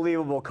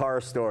unbelievable car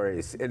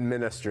stories in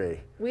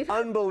ministry.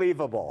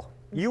 Unbelievable.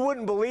 You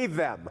wouldn't believe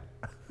them.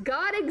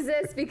 God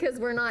exists because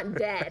we're not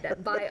dead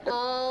by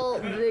all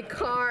the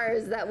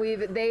cars that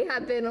they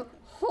have been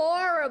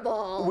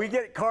horrible. We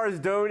get cars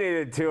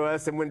donated to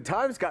us, and when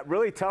times got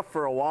really tough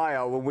for a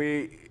while, when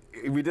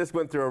we just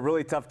went through a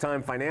really tough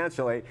time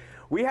financially,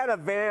 we had a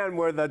van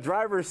where the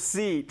driver's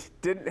seat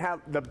didn't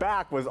have, the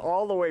back was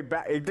all the way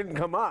back, it didn't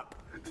come up.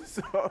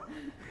 So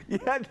you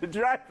had to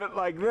drive it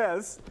like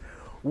this.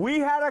 We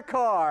had a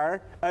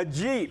car, a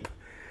Jeep,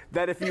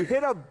 that if you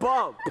hit a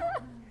bump,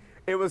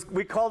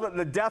 we called it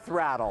the death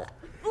rattle.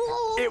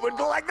 It would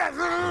go like this.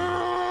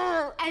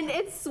 And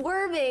it's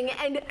swerving,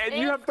 and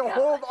you have to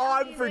hold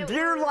on for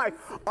dear life.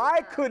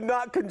 I could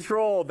not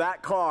control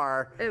that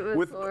car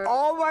with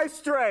all my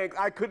strength.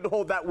 I couldn't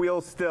hold that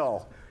wheel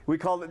still. We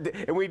called it,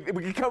 and we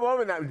could come home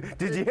and that.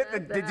 Did you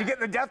get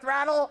the death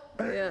rattle?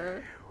 Yeah.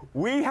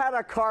 We had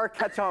a car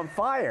catch on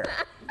fire.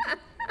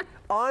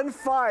 On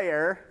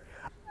fire.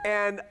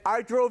 And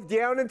I drove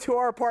down into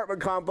our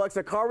apartment complex.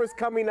 A car was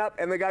coming up,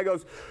 and the guy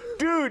goes,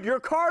 "Dude, your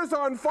car's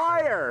on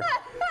fire."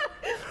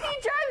 He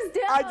drives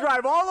down. I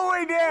drive all the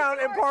way down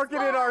and park it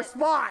in our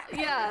spot.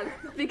 Yeah,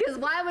 because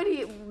why would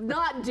he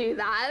not do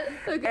that?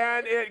 Okay.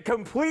 And it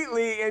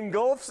completely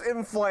engulfs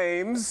in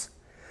flames.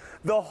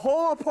 The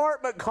whole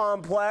apartment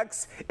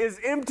complex is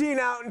emptying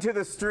out into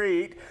the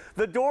street.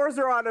 The doors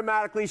are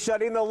automatically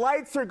shutting. The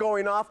lights are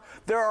going off.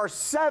 There are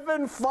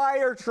 7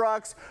 fire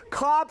trucks,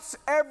 cops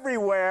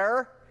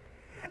everywhere.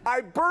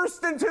 I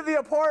burst into the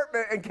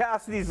apartment, and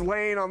Cassidy's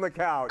laying on the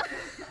couch.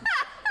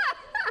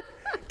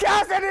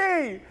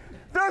 Cassidy!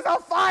 There's a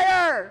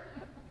fire!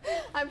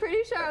 I'm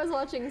pretty sure I was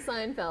watching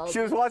Seinfeld. She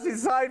was watching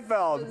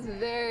Seinfeld. It was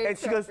very And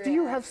she goes, "Do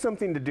you have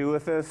something to do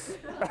with this?"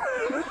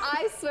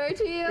 I swear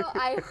to you,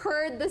 I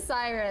heard the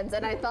sirens,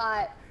 and I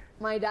thought,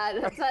 my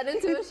dad has that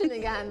intuition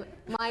again.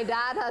 My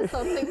dad has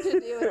something to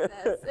do with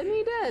this. And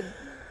he did.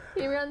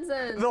 He runs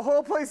in. The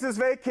whole place is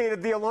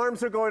vacated. The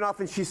alarms are going off,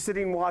 and she's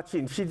sitting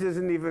watching. She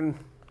doesn't even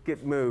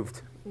get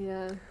moved.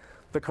 Yeah.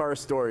 The car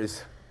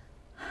stories.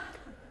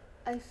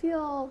 I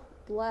feel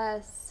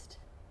blessed.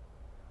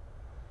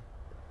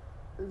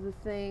 The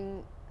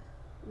thing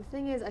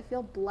is, I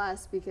feel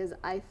blessed because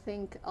I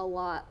think a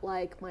lot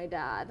like my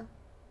dad.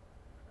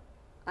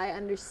 I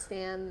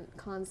understand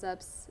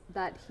concepts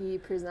that he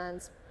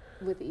presents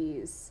with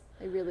ease.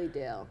 I really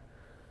do.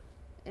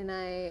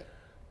 And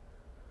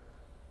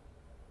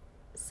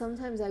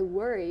sometimes I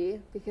worry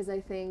because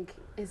I think,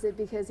 is it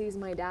because he's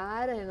my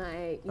dad and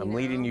I'm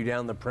leading you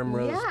down the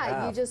primrose path.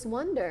 Yeah, you just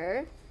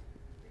wonder.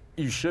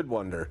 You should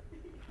wonder.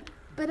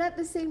 But at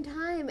the same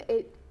time,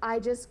 I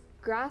just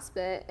grasp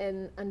it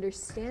and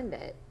understand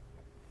it.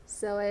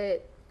 So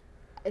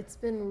it's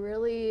been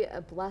really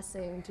a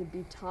blessing to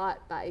be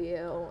taught by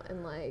you,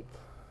 and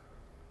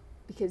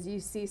because you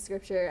see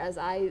scripture as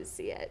I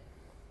see it,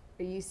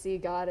 or you see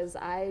God as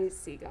I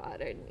see God,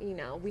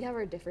 and we have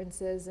our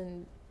differences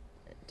and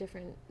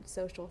different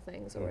social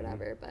things or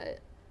whatever, but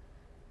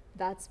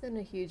that's been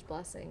a huge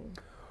blessing.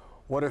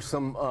 What are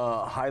some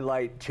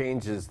highlight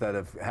changes that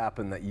have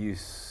happened that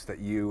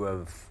you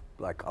have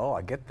oh,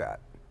 I get that?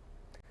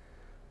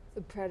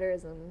 The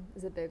preterism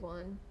is a big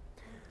one.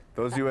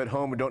 Those of you at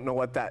home who don't know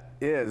what that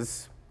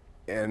is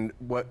and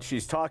what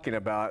she's talking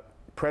about,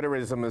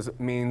 preterism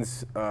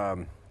means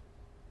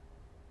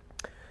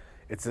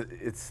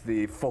it's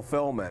the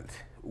fulfillment.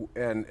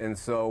 And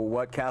so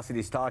what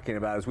Cassidy's talking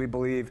about is we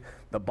believe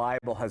the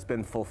Bible has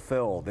been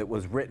fulfilled. It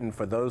was written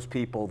for those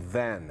people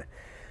then.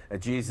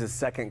 Jesus'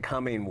 second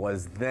coming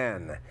was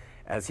then,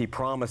 as he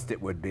promised it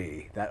would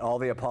be, that all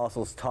the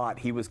apostles taught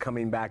he was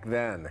coming back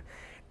then.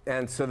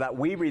 And so that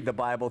we read the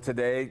Bible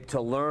today to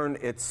learn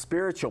its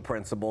spiritual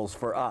principles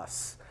for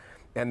us.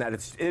 And that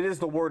it is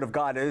the Word of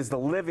God. It is the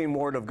living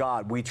Word of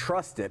God. We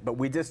trust it, but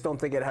we just don't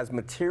think it has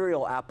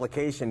material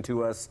application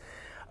to us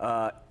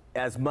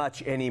as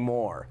much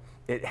anymore.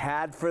 it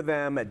had for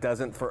them, it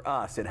doesn't for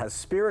us. It has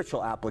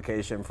spiritual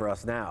application for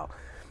us now.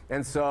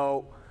 And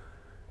so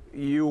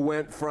you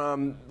went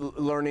from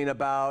learning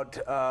about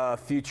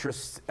future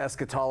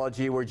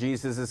eschatology, where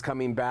Jesus is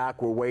coming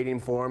back, we're waiting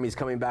for him, he's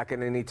coming back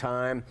at any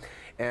time,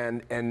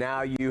 and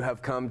now you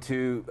have come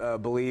to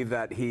believe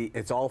that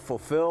it's all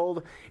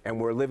fulfilled and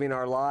we're living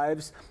our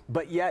lives.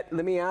 But yet,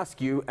 let me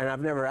ask you, and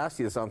I've never asked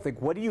you this, I don't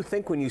think, what do you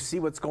think when you see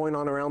what's going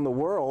on around the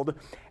world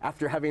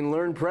after having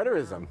learned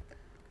preterism?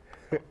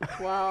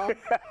 Well,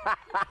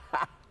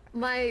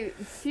 my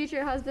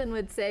future husband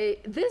would say,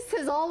 this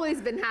has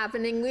always been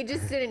happening, we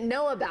just didn't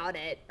know about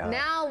it.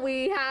 Now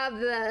we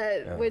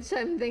have which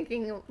I'm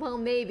thinking, well,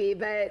 maybe,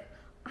 but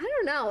I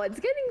don't know, it's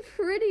getting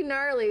pretty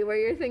gnarly where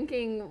you're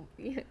thinking,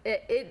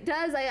 it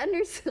does, I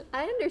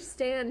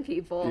understand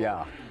people,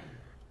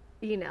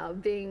 you know,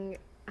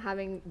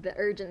 having the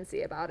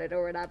urgency about it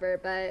or whatever,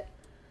 but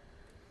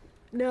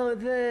no,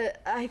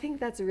 I think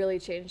that's really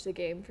changed the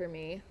game for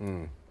me,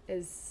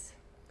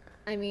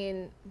 I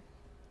mean,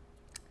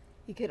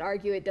 you could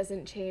argue it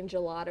doesn't change a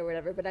lot or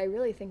whatever, but I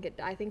really think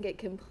it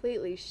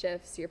completely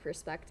shifts your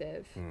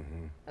perspective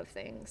of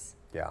things.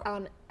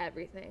 On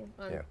everything,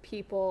 on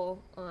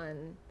people,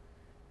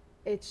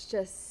 it's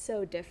just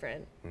so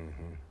different.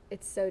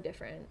 It's so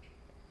different.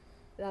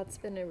 That's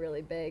been a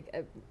really big,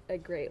 a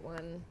great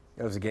one.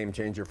 That was a game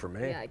changer for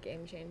me. Yeah,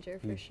 game changer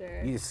for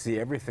sure. You just see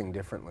everything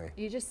differently.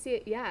 You just see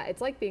it,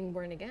 it's like being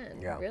born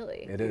again,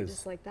 really. It You're is.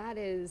 just like, that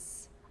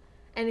is,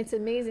 and it's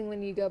amazing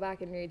when you go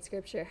back and read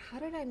scripture, how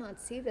did I not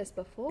see this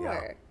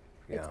before?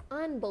 It's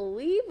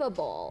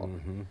unbelievable.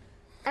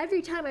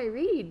 Every time I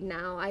read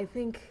now, I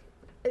think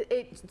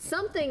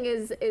something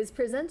is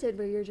presented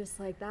where you're just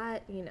like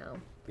that, you know.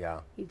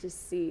 You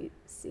just see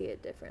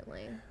it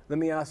differently. Let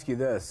me ask you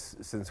this,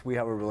 since we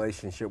have a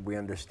relationship, we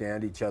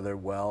understand each other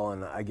well,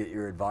 and I get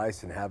your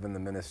advice and have in the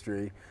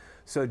ministry.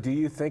 So do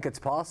you think it's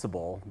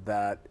possible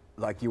that,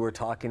 like you were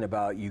talking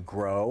about, you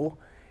grow,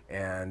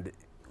 and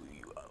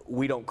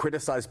we don't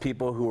criticize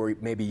people who are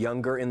maybe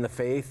younger in the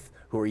faith,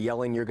 who are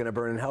yelling you're going to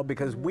burn in hell,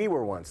 because we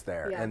were once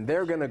there, and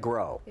they're going to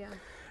grow.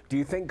 Do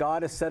you think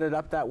God has set it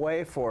up that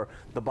way for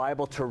the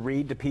Bible to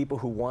read to people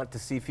who want to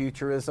see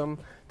futurism?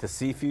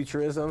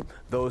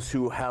 Those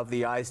who have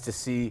the eyes to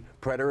see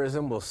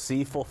preterism will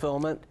see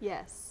fulfillment?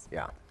 Yes.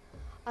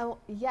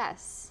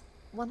 Yes,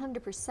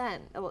 100%.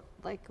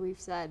 Like we've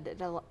said,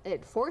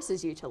 it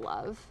forces you to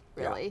love,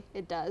 really.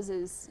 It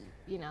does,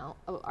 you know,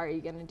 are you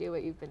going to do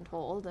what you've been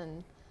told?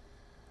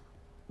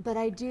 But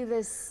I do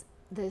this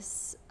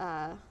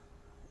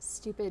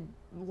stupid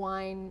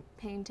wine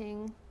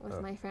painting with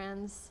my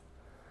friends.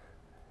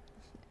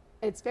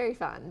 It's very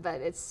fun, but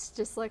it's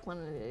just like one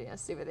of the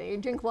stupid things. You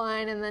drink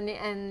wine, and then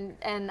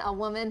and a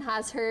woman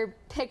has her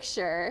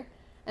picture,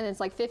 and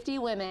it's like 50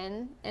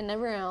 women in a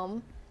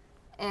room,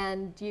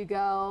 and you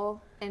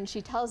go, and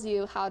she tells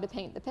you how to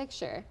paint the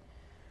picture,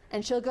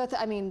 and she'll go through.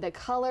 I mean, the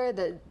color,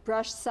 the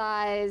brush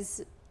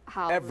size,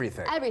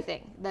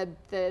 everything,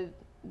 the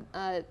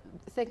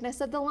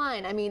thickness of the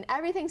line. I mean,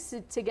 everything's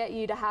to get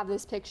you to have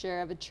this picture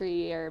of a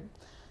tree or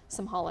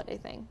some holiday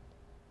thing.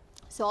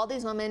 So all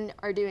these women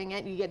are doing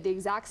it. You get the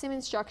exact same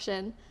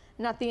instruction.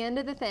 And at the end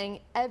of the thing,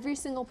 every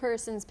single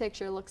person's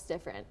picture looks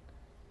different.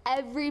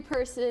 Every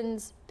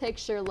person's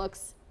picture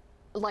looks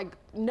like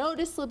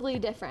noticeably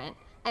different.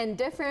 And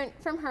different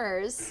from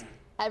hers,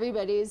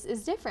 everybody's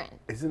is different.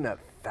 Isn't that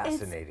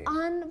fascinating? It's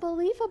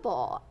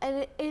unbelievable.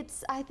 And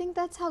I think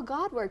that's how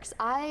God works.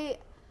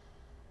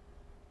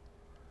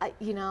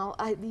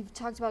 You've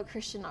talked about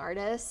Christian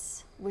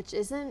artists, which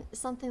isn't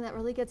something that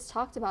really gets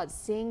talked about,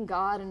 seeing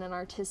God in an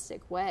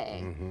artistic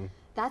way.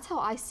 That's how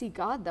I see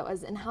God, though,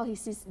 and how he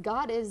sees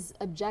God is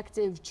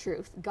objective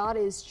truth. God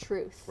is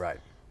truth. Right.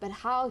 But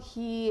how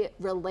he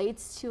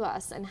relates to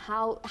us and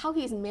how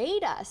he's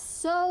made us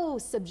so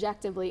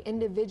subjectively,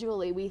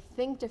 individually, we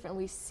think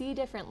differently, we see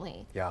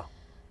differently.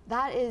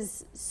 That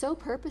is so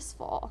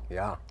purposeful.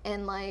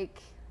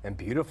 And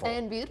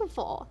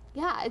beautiful.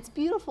 Yeah, it's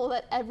beautiful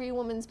that every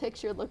woman's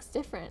picture looks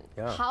different.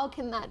 How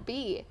can that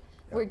be?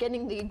 We're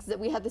getting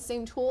we have the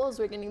same tools,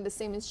 we're getting the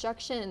same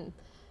instruction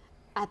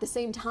at the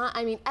same time.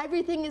 I mean,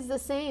 everything is the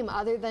same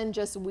other than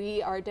just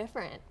we are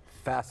different.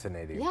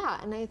 Fascinating. Yeah,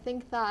 and I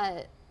think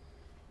that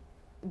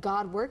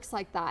God works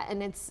like that,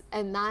 and it's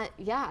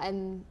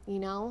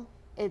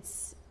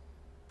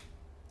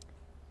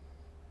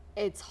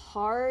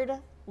hard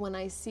when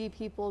I see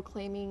people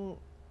claiming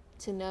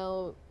to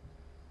know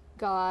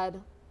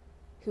God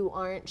who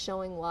aren't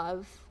showing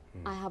love.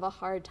 I have a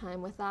hard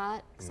time with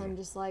that, because I'm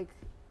just like,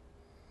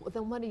 well,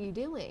 then what are you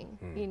doing?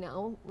 You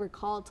know, we're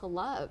called to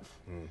love.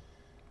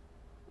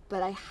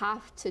 But I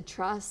have to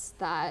trust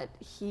that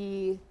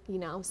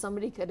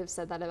somebody could have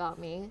said that about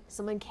me.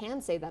 Someone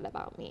can say that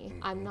about me.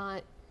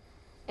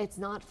 It's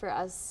not for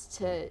us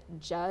to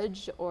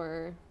judge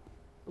or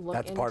look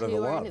into. That's part of the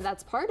love.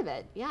 That's part of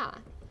it, yeah.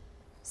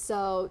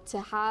 So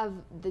to have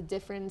the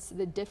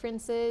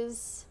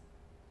differences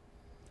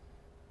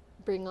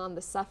bring on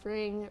the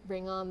suffering,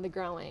 bring on the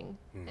growing,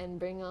 and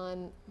bring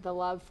on the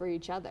love for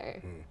each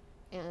other.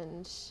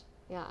 And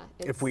Yeah.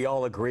 If we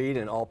all agreed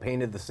and all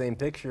painted the same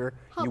picture,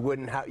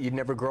 you'd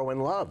never grow in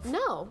love.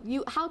 No,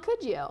 how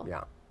could you?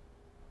 Yeah.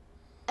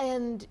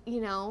 And,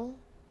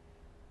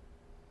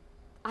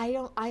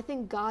 I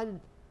think God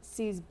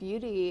sees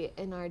beauty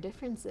in our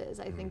differences.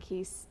 I think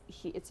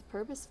it's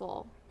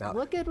purposeful. Now,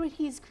 look at what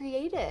he's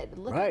created.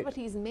 Look right. at what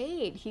he's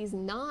made. He's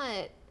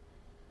not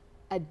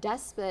a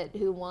despot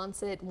who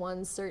wants it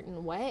one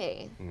certain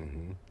way.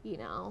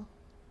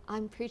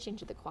 I'm preaching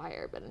to the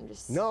choir, but I'm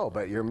just... No,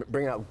 but you're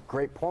bringing out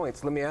great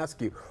points. Let me ask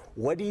you,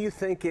 what do you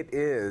think it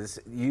is,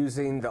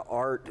 using the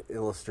art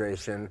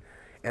illustration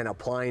and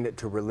applying it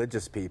to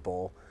religious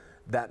people,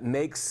 that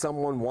makes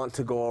someone want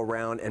to go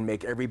around and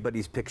make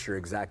everybody's picture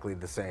exactly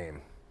the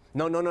same?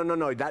 No,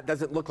 that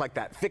doesn't look like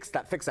that. Fix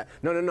that.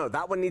 No,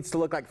 that one needs to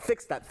look like,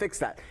 fix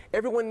that.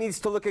 Everyone needs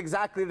to look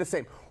exactly the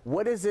same.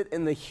 What is it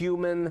in the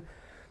human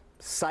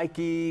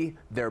psyche,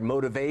 their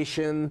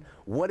motivation?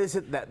 What is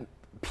it that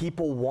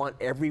people want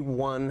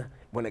everyone,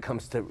 when it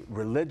comes to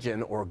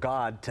religion or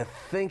God, to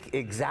think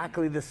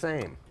exactly the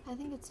same? I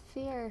think it's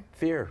fear.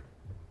 Fear.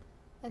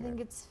 I think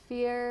it's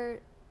fear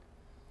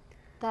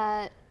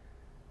that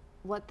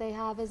what they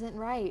have isn't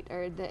right,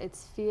 or that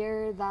it's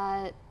fear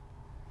that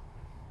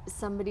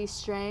somebody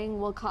straying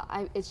will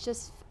it's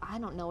just, I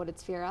don't know what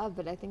it's fear of,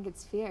 but I think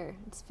it's fear.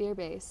 It's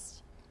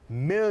fear-based.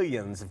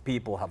 Millions of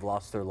people have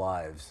lost their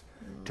lives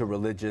to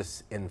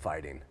religious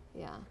infighting.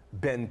 Yeah.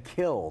 Been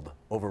killed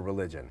over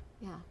religion.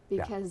 Yeah,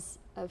 because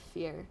of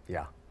fear.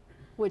 Yeah.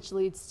 Which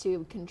leads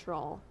to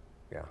control.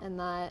 Yeah. And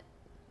that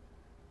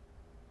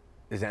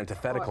is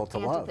antithetical to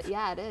love.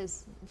 Yeah, it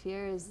is.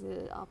 Fear is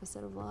the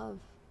opposite of love.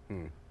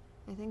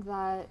 I think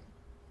that,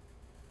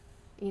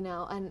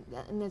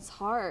 and it's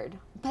hard.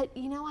 But,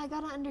 I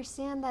got to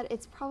understand that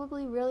it's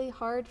probably really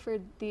hard for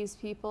these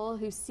people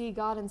who see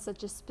God in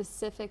such a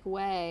specific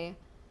way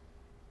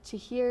to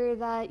hear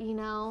that,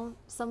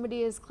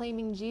 somebody is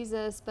claiming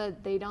Jesus,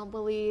 but they don't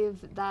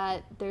believe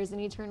that there's an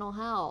eternal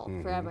hell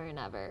forever and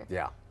ever.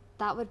 Yeah.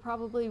 That would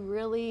probably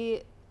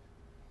really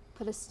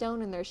put a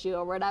stone in their shoe,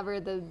 or whatever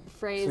the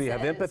phrase is. So you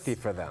have empathy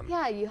for them.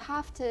 Yeah, you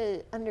have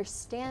to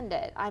understand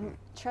it.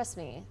 Trust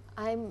me,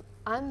 I'm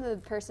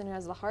the person who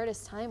has the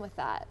hardest time with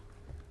that.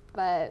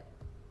 But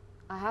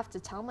I have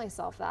to tell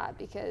myself that,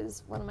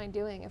 because what am I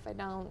doing if I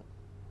don't,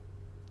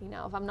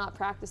 if I'm not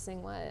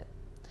practicing what...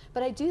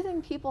 But I do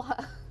think people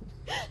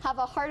have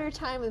a harder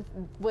time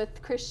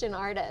with Christian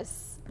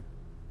artists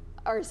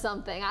or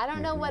something. I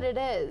don't know what it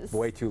is.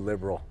 Way too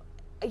liberal.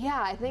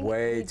 Yeah, I think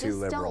Way we too just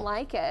liberal. don't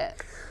like it.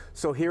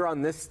 So here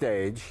on this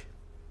stage,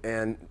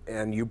 and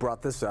you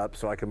brought this up,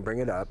 so I can bring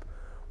it up,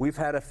 we've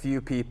had a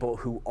few people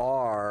who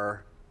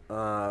are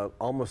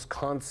almost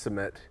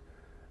consummate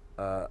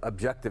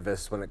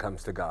objectivists when it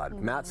comes to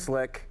God. Matt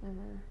Slick,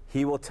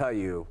 he will tell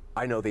you,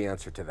 I know the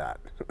answer to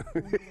that.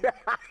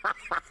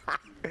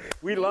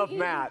 We love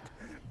Matt,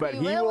 but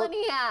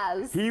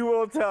he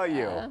will tell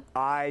you,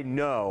 I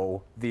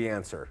know the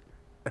answer.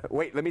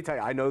 Wait, let me tell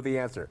you, I know the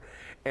answer.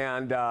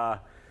 And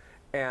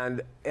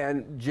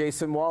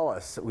Jason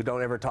Wallace, we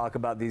don't ever talk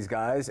about these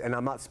guys, and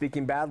I'm not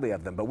speaking badly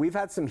of them, but we've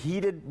had some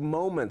heated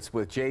moments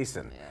with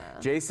Jason. Yeah.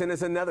 Jason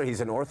is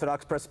he's an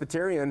Orthodox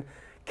Presbyterian,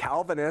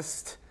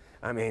 Calvinist.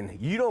 I mean,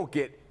 you don't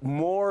get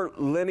more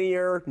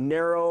linear,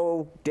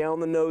 narrow,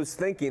 down-the-nose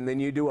thinking than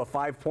you do a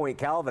 5-point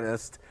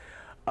Calvinist.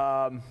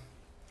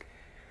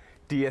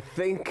 Do you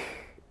think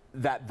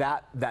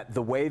that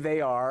the way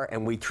they are,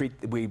 and we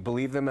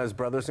believe them as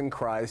brothers in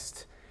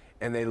Christ,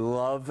 and they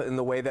love in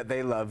the way that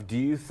they love, do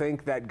you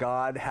think that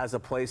God has a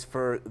place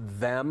for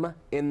them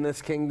in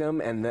this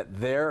kingdom, and that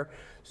their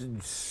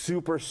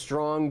super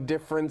strong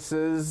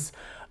differences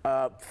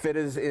fit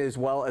as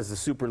well as the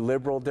super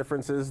liberal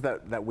differences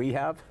that we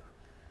have?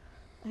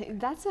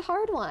 That's a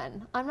hard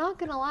one. I'm not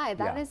going to lie.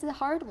 That is a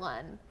hard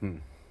one.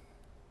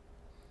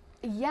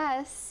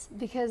 Yes,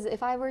 because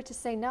if I were to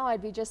say no,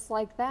 I'd be just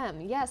like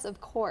them. Yes,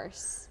 of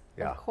course.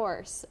 Yeah. Of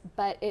course.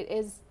 But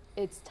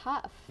it's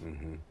tough.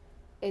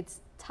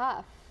 It's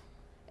tough,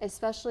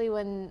 especially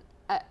when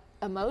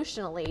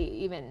emotionally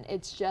even,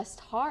 it's just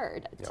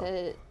hard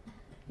to,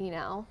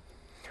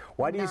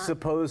 Why do you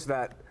suppose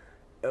that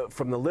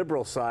from the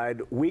liberal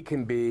side, we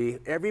can be,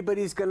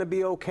 everybody's going to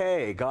be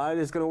okay, God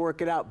is going to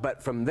work it out,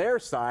 but from their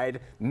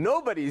side,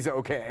 nobody's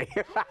okay?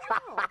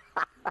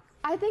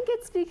 I think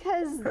it's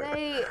because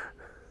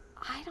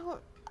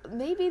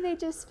maybe they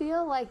just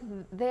feel like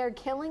they're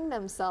killing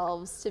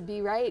themselves to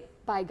be right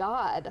by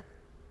God.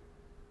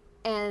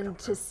 And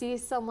to see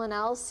someone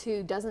else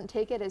who doesn't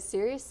take it as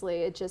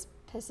seriously, it just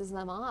pisses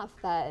them off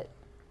that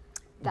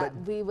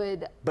we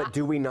would... But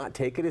do we not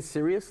take it as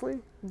seriously?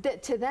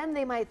 To them,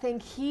 they might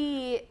think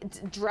he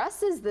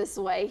dresses this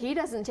way. He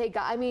doesn't take...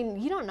 I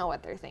mean, you don't know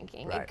what they're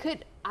thinking. Right. It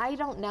could... I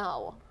don't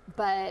know.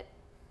 But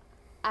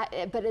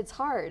it's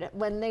hard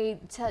when they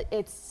tell...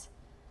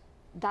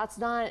 That's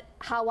not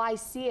how I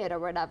see it or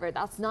whatever.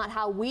 That's not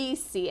how we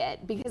see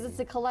it. Because it's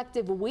a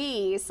collective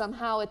we,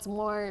 somehow it's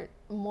more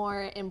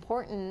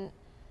important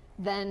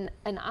than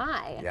an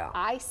I. Yeah.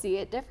 I see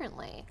it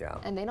differently. Yeah.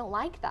 And they don't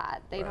like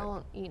that. They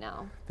Right.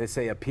 don't, They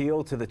say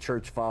appeal to the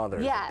church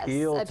fathers. yes,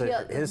 Appeal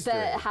to history.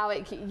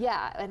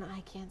 And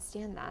I can't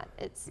stand that.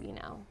 It's,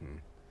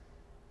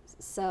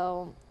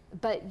 So,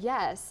 but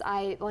yes,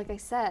 like I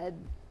said,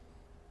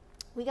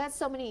 we got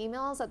so many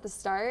emails at the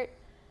start.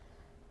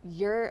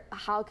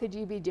 How could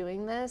you be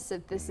doing this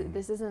if this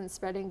isn't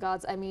spreading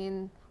God's,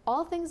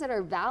 all things that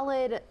are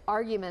valid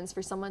arguments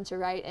for someone to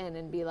write in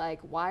and be like,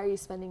 why are you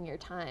spending your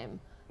time?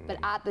 But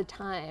at the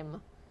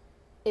time,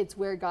 it's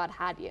where God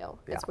had you.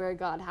 Yeah. It's where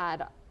God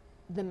had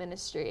the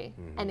ministry,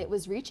 and it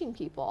was reaching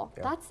people.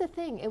 Yeah. That's the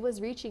thing. It was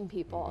reaching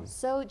people.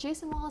 So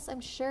Jason Wallace, I'm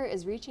sure,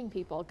 is reaching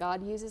people.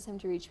 God uses him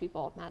to reach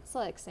people. Matt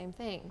Slick, same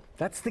thing.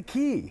 That's the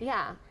key.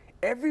 Yeah.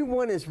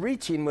 Everyone is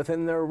reaching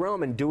within their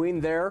realm and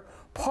doing their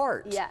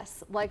part.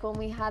 Yes. Like when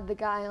we had the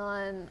guy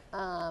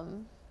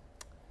on,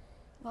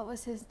 what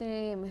was his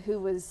name?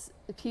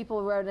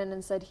 People wrote in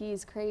and said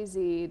he's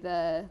crazy.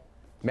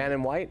 Man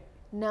in White?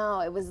 No,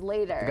 it was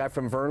later. The guy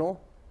from Vernal?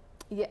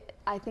 Yeah,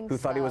 I think Who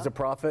thought he was a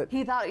prophet?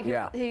 He thought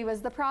Yeah. he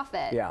was the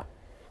prophet. Yeah.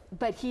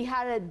 But he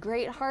had a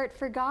great heart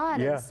for God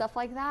Yeah. and stuff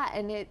like that.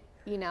 And it,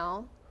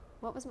 where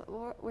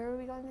were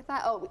we going with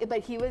that? Oh,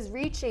 but he was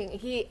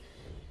reaching.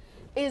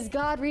 Is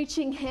God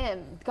reaching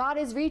him? God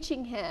is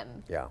reaching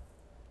him. Yeah.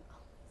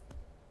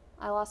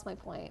 I lost my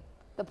point.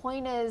 The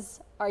point is,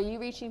 are you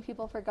reaching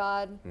people for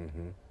God?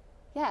 Mm-hmm.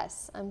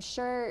 Yes, I'm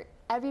sure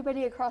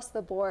everybody across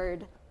the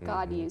board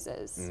God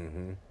uses.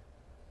 Mm-hmm.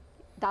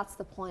 That's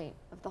the point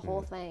of the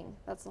whole thing.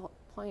 That's the whole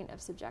point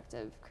of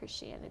subjective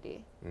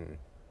Christianity.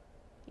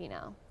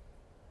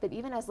 But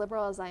even as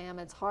liberal as I am,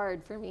 it's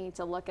hard for me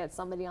to look at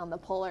somebody on the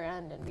polar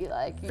end and be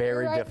like,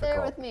 Very you're right there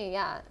difficult. with me.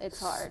 Yeah, it's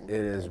hard. It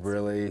is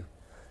really,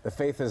 the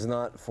faith is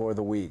not for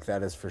the weak,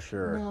 that is for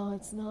sure. No,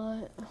 it's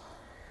not.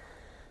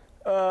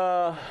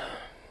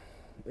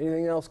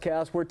 Anything else,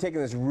 Cass? We're taking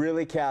this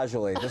really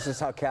casually. This is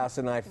how Cass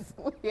and I,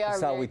 this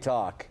is how we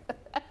talk.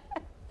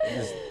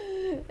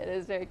 It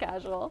is very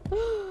casual.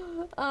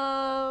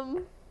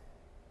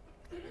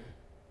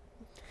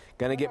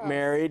 Gonna get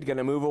married,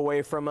 gonna move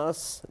away from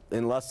us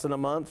in less than a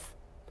month.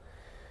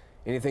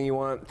 Anything you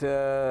want,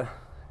 yeah.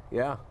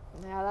 Yeah,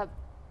 that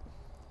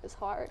is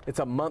hard. It's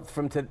a month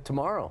from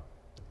tomorrow.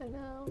 I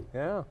know.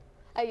 Yeah.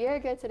 A year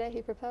ago today,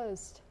 he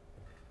proposed.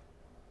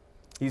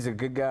 He's a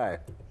good guy.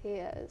 He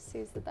is.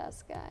 He's the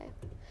best guy.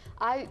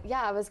 I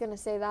was going to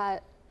say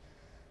that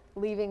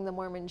leaving the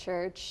Mormon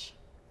church,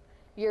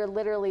 you're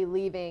literally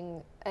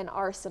leaving an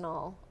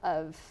arsenal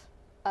of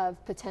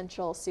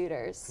potential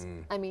suitors.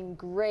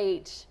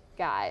 Great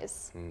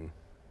guys.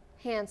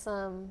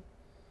 Handsome,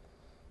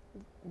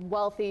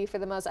 wealthy for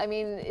the most.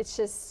 It's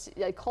just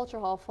a culture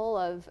hall full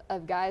of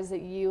guys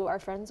that you are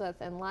friends with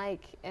and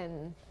like,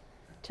 and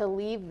to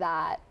leave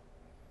that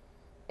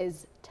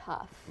is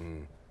tough.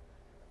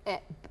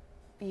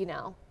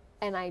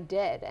 And I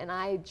did, and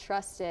I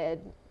trusted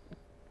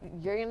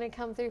you're gonna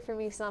come through for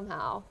me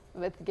somehow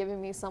with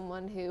giving me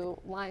someone who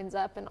lines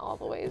up in all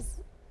the ways.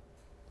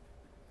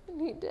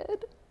 And he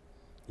did.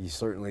 You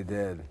certainly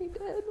did. He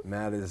did.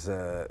 Matt is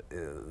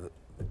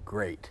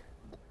great.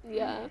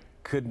 Yeah.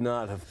 Could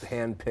not have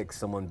handpicked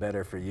someone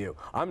better for you.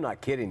 I'm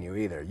not kidding you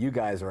either. You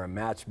guys are a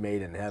match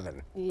made in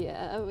heaven.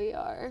 Yeah, we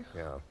are.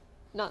 Yeah.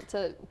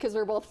 Because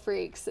we're both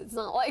freaks. It's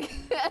not like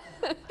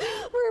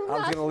we're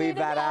I was gonna leave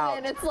that out.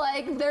 And it's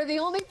like they're the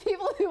only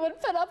people who would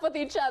put up with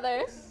each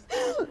other.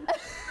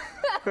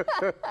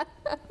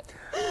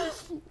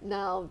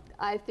 No,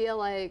 I feel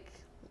like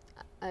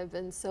I've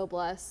been so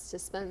blessed to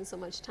spend so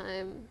much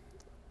time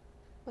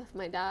with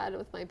my dad,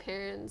 with my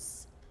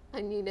parents.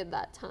 I needed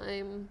that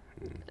time,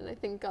 and I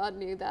think God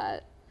knew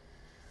that.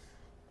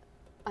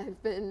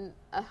 I've been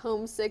a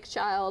homesick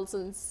child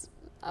since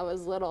I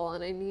was little,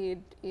 and I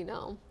need,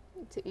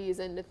 to ease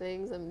into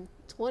things. I'm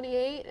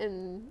 28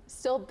 and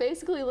still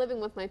basically living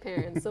with my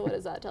parents. So what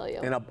does that tell you?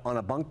 On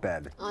a bunk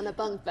bed. On a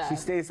bunk bed. She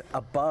stays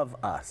above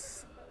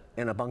us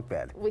in a bunk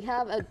bed. We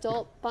have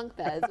adult bunk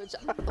beds,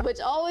 which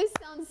always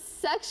sounds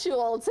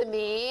sexual to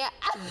me.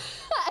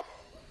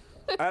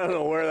 I don't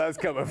know where that's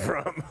coming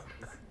from.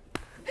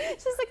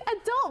 It's just like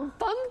adult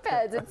bunk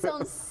beds. It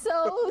sounds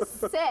so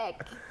sick.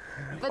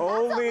 But that's what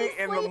Only we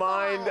in the sleep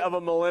mind on. of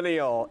a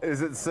millennial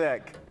is it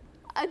sick.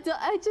 I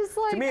just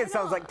like. To me, I it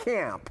sounds don't- like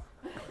camp.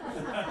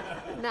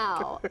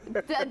 No,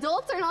 the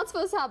adults are not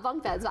supposed to have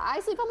bunk beds. But I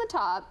sleep on the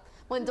top.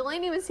 When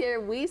Delaney was here,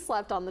 we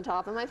slept on the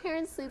top, and my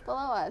parents sleep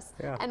below us.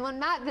 Yeah. And when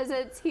Matt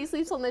visits, he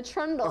sleeps on the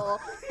trundle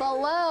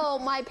below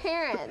my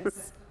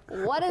parents.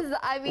 What is?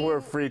 We're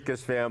a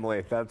freakish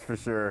family, that's for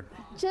sure.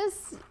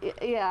 Just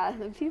yeah,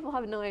 people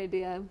have no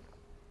idea.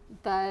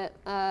 But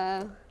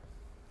yeah,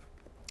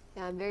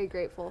 I'm very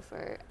grateful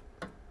for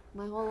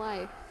my whole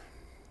life.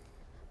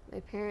 My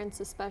parents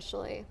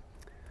especially.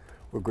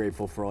 We're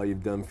grateful for all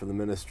you've done for the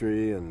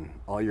ministry and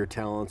all your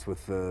talents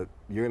with the,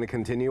 you're going to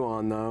continue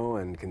on though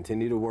and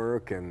continue to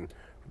work and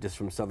just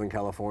from Southern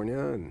California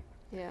and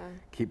Yeah.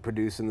 keep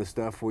producing the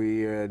stuff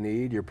we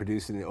need. You're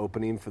producing the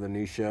opening for the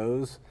new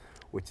shows.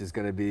 which is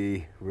going to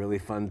be really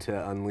fun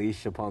to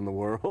unleash upon the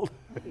world.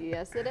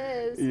 Yes, it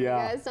is. Yeah.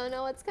 You guys don't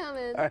know what's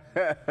coming.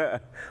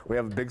 We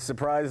have big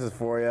surprises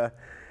for you.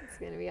 It's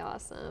going to be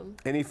awesome.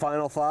 Any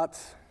final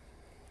thoughts?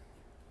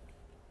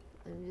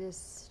 I'm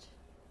just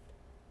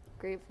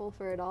grateful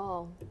for it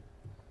all.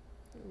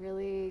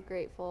 Really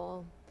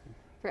grateful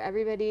for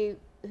everybody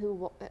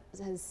who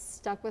has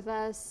stuck with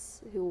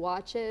us, who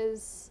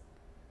watches,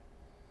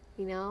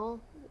 you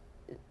know,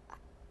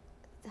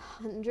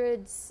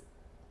 hundreds,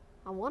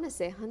 I want to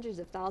say hundreds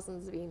of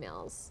thousands of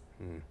emails.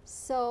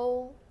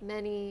 So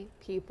many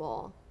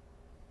people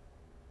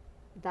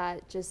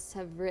that just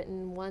have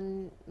written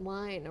one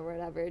line or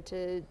whatever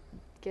to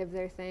give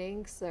their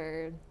thanks,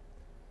 or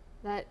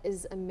that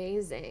is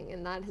amazing,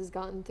 and that has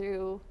gotten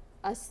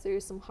us through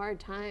some hard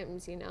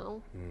times, you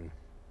know.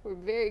 We're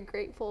very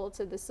grateful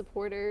to the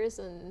supporters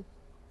and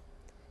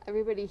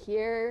everybody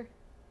here.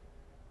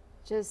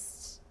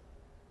 Just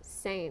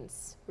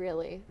saints,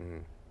 really.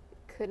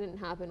 Couldn't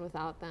happen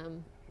without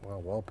them.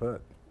 Well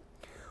put.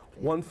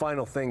 One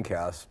final thing,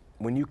 Cass.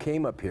 When you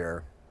came up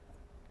here,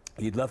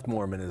 you'd left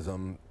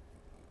Mormonism,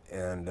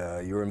 and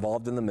you were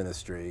involved in the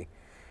ministry,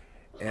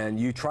 and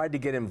you tried to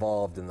get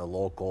involved in the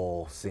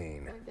local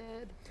scene. I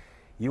did.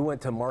 You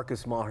went to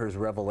Marcus Maher's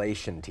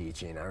Revelation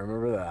teaching. I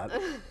remember that.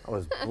 I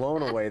was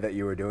blown away that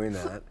you were doing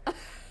that.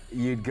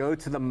 You'd go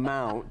to the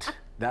Mount.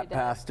 That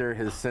pastor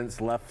has since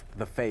left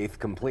the faith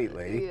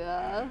completely.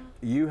 Yeah.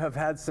 You have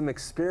had some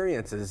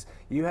experiences.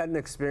 You had an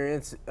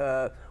experience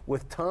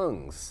with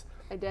tongues.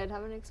 I did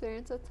have an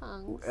experience with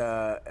tongues.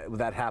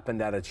 That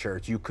happened at a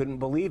church. You couldn't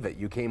believe it.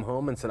 You came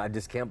home and said, I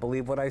just can't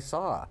believe what I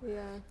saw.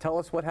 Yeah. Tell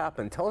us what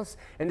happened. Tell us,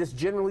 and just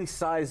generally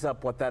size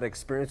up what that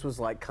experience was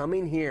like,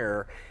 coming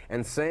here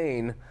and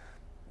saying,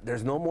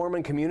 there's no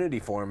Mormon community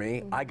for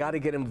me. I got to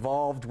get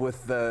involved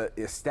with the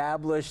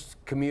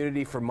established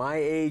community for my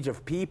age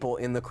of people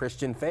in the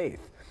Christian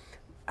faith.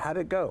 How'd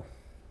it go?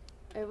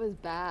 It was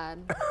bad.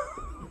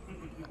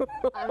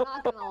 I'm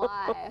not gonna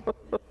lie.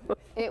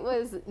 It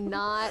was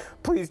not.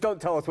 Please don't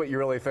tell us what you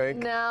really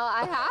think. No,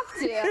 I have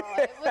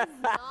to. It was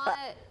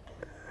not.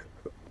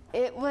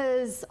 It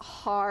was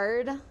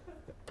hard.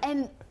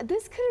 And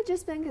this could have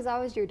just been because I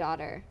was your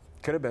daughter.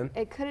 Could have been.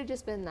 It could have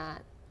just been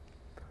that.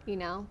 You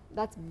know,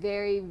 that's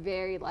very,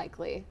 very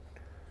likely.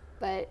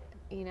 But,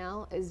 you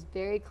know, it's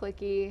very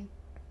cliquey,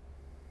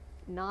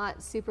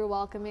 not super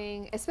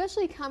welcoming,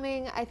 especially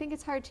coming. I think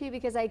it's hard too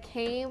because I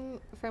came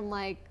from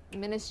like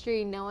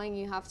ministry knowing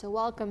you have to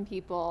welcome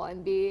people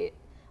and be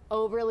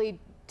overly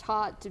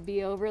taught to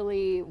be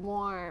overly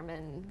warm,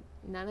 and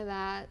none of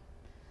that.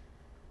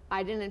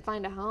 I didn't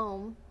find a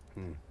home.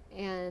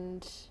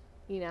 And,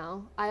 you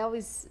know,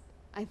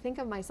 I think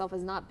of myself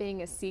as not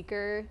being a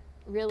seeker,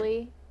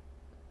 really.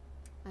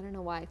 I don't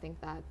know why I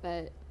think that,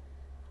 but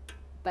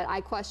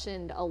I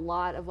questioned a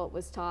lot of what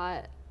was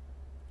taught.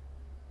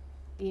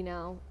 You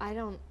know,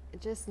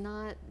 just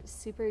not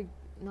super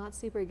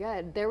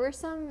good. There were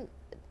some,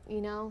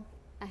 you know,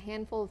 a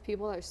handful of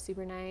people that are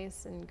super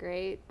nice and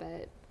great,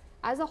 but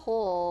as a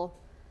whole,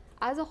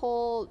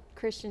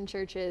 Christian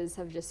churches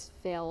have just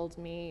failed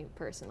me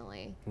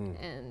personally.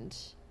 And,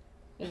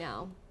 you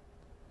know.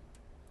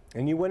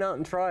 And you went out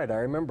and tried. I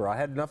remember. I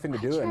had nothing to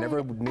do. I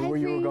never knew where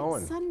you were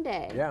going.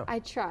 Sunday. Yeah. I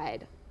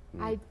tried.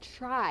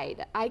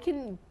 I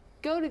can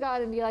go to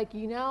God and be like,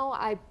 you know,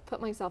 I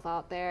put myself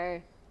out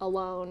there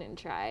alone and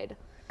tried.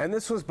 And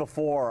this was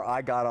before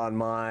I got on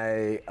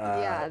my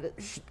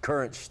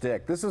current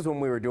shtick. This is when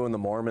we were doing the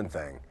Mormon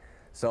thing.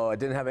 So it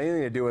didn't have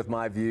anything to do with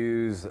my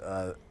views,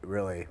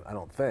 really, I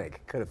don't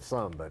think. Could have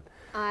some, but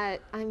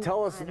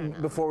tell us,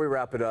 before we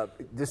wrap it up,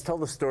 just tell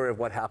the story of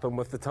what happened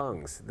with the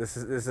tongues. This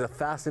is a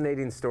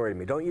fascinating story to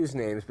me. Don't use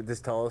names, but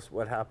just tell us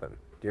what happened.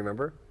 Do you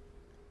remember?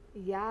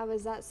 Yeah, I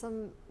was at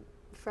some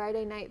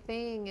Friday night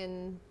thing,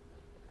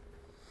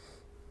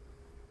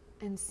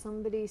 and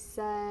somebody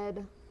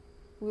said,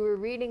 we were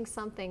reading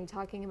something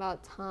talking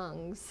about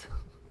tongues.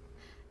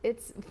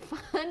 It's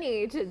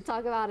funny to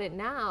talk about it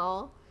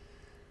now,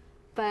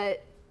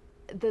 but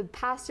the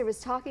pastor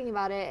was talking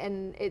about it,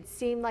 and it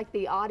seemed like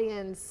the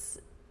audience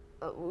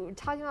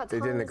talking about tongues. They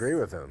didn't agree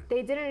with him.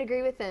 They didn't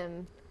agree with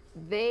him.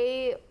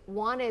 They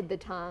wanted the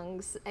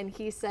tongues, and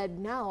he said,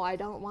 no, I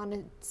don't want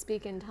to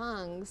speak in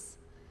tongues.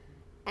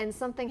 And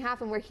something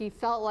happened where he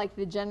felt like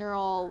the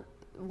general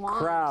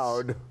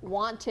crowd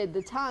wanted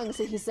the tongues,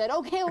 so he said,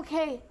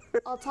 okay,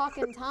 I'll talk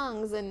in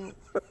tongues, and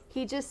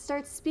he just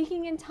starts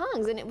speaking in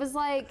tongues, and it was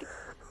like,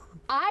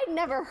 I'd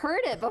never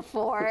heard it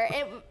before.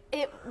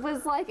 It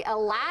was like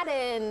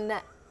Aladdin,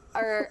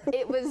 or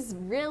it was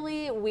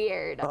really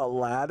weird.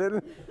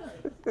 Aladdin?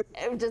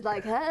 It was just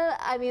like,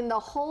 I mean, the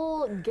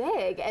whole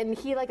gig, and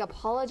he like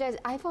apologized.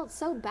 I felt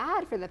so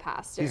bad for the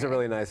pastor. He's a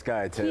really nice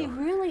guy too. He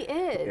really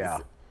is. Yeah.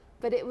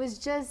 But it was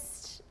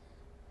just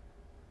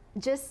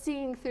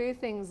seeing through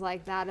things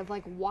like that of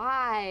like,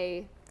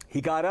 why? He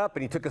got up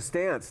and he took a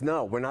stance.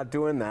 No, we're not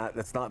doing that.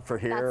 That's not for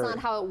here. That's not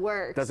how it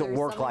works. Doesn't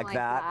work like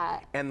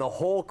that. And the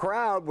whole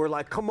crowd were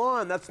like, come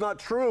on, that's not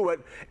true.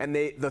 And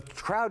the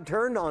crowd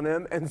turned on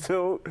him, and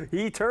so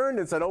he turned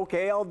and said,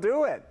 okay, I'll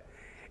do it.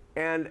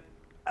 And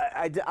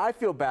I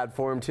feel bad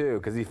for him too,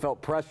 because he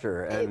felt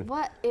pressure. And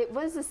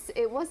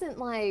It wasn't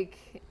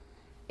like,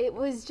 it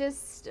was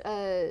just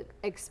a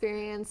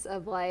experience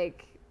of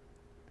like,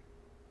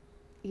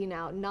 you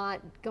know,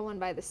 not going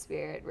by the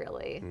Spirit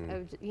really,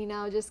 of, you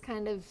know, just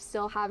kind of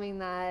still having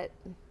that,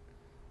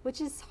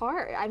 which is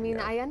hard. I mean,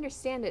 Yeah. I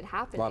understand it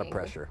happening. A lot of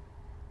pressure.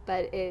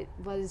 But it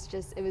was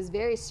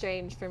very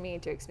strange for me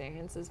to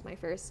experience as my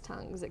first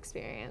tongues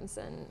experience,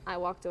 and I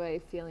walked away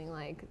feeling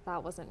like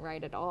that wasn't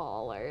right at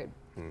all, or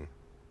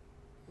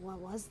what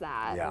was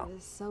that? Yeah. It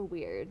was so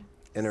weird.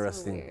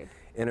 Interesting, So weird.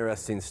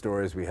 interesting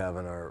stories we have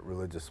in our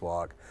religious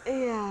walk.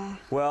 Yeah.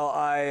 Well,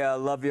 I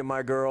love you,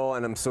 my girl,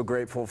 and I'm so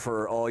grateful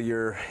for all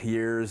your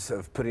years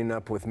of putting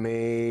up with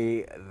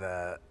me,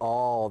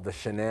 all the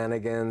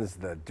shenanigans,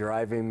 the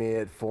driving me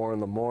at 4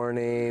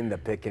 a.m, the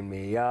picking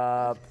me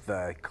up,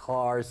 the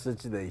car,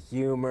 the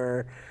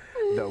humor,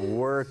 the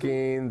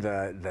working,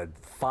 the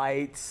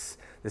fights.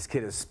 This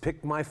kid has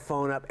picked my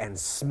phone up and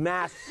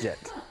smashed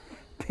it.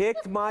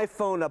 Picked my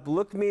phone up,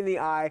 looked me in the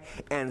eye,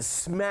 and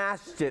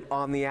smashed it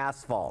on the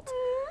asphalt.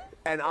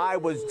 And I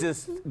was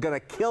just gonna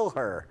kill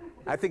her.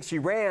 I think she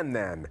ran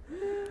then.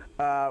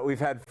 We've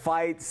had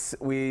fights.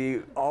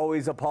 We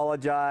always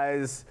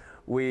apologize.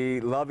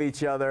 We love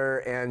each other,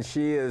 and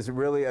she is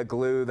really a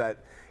glue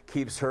that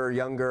keeps her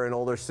younger and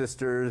older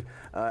sisters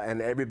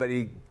and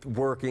everybody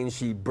working.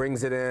 She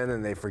brings it in,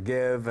 and they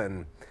forgive,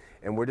 and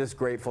we're just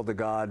grateful to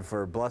God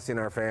for blessing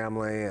our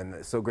family,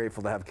 and so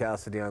grateful to have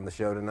Cassidy on the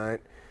show tonight.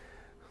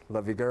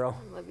 Love you, girl.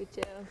 Love you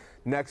too.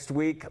 Next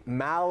week,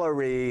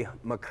 Mallory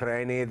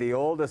McCraney, the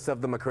oldest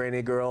of the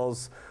McCraney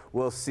girls.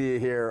 We'll see you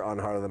here on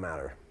Heart of the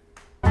Matter.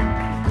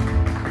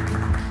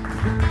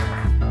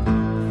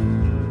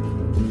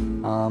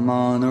 I'm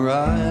on a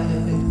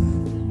ride,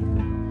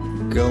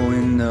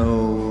 going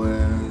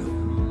nowhere.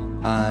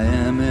 I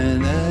am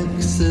an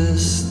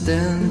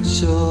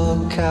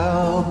existential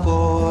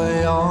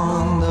cowboy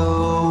on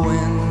the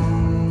wind.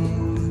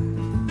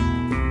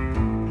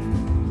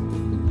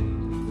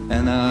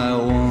 And I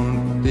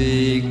won't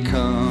be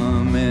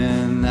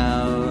coming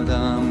out,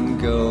 I'm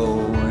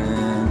going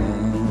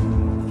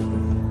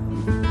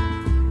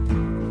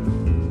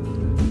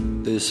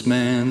in. This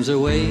man's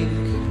awake,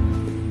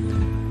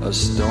 a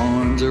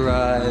storm's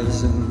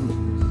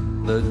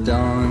arising, the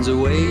dawn's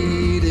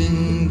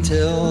awaiting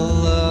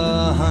till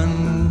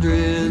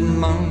 100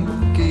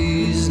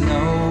 monkeys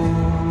know.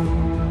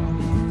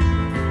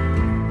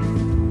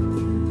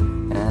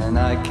 And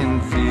I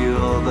can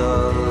feel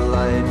the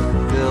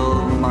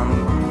light-filled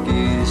monkey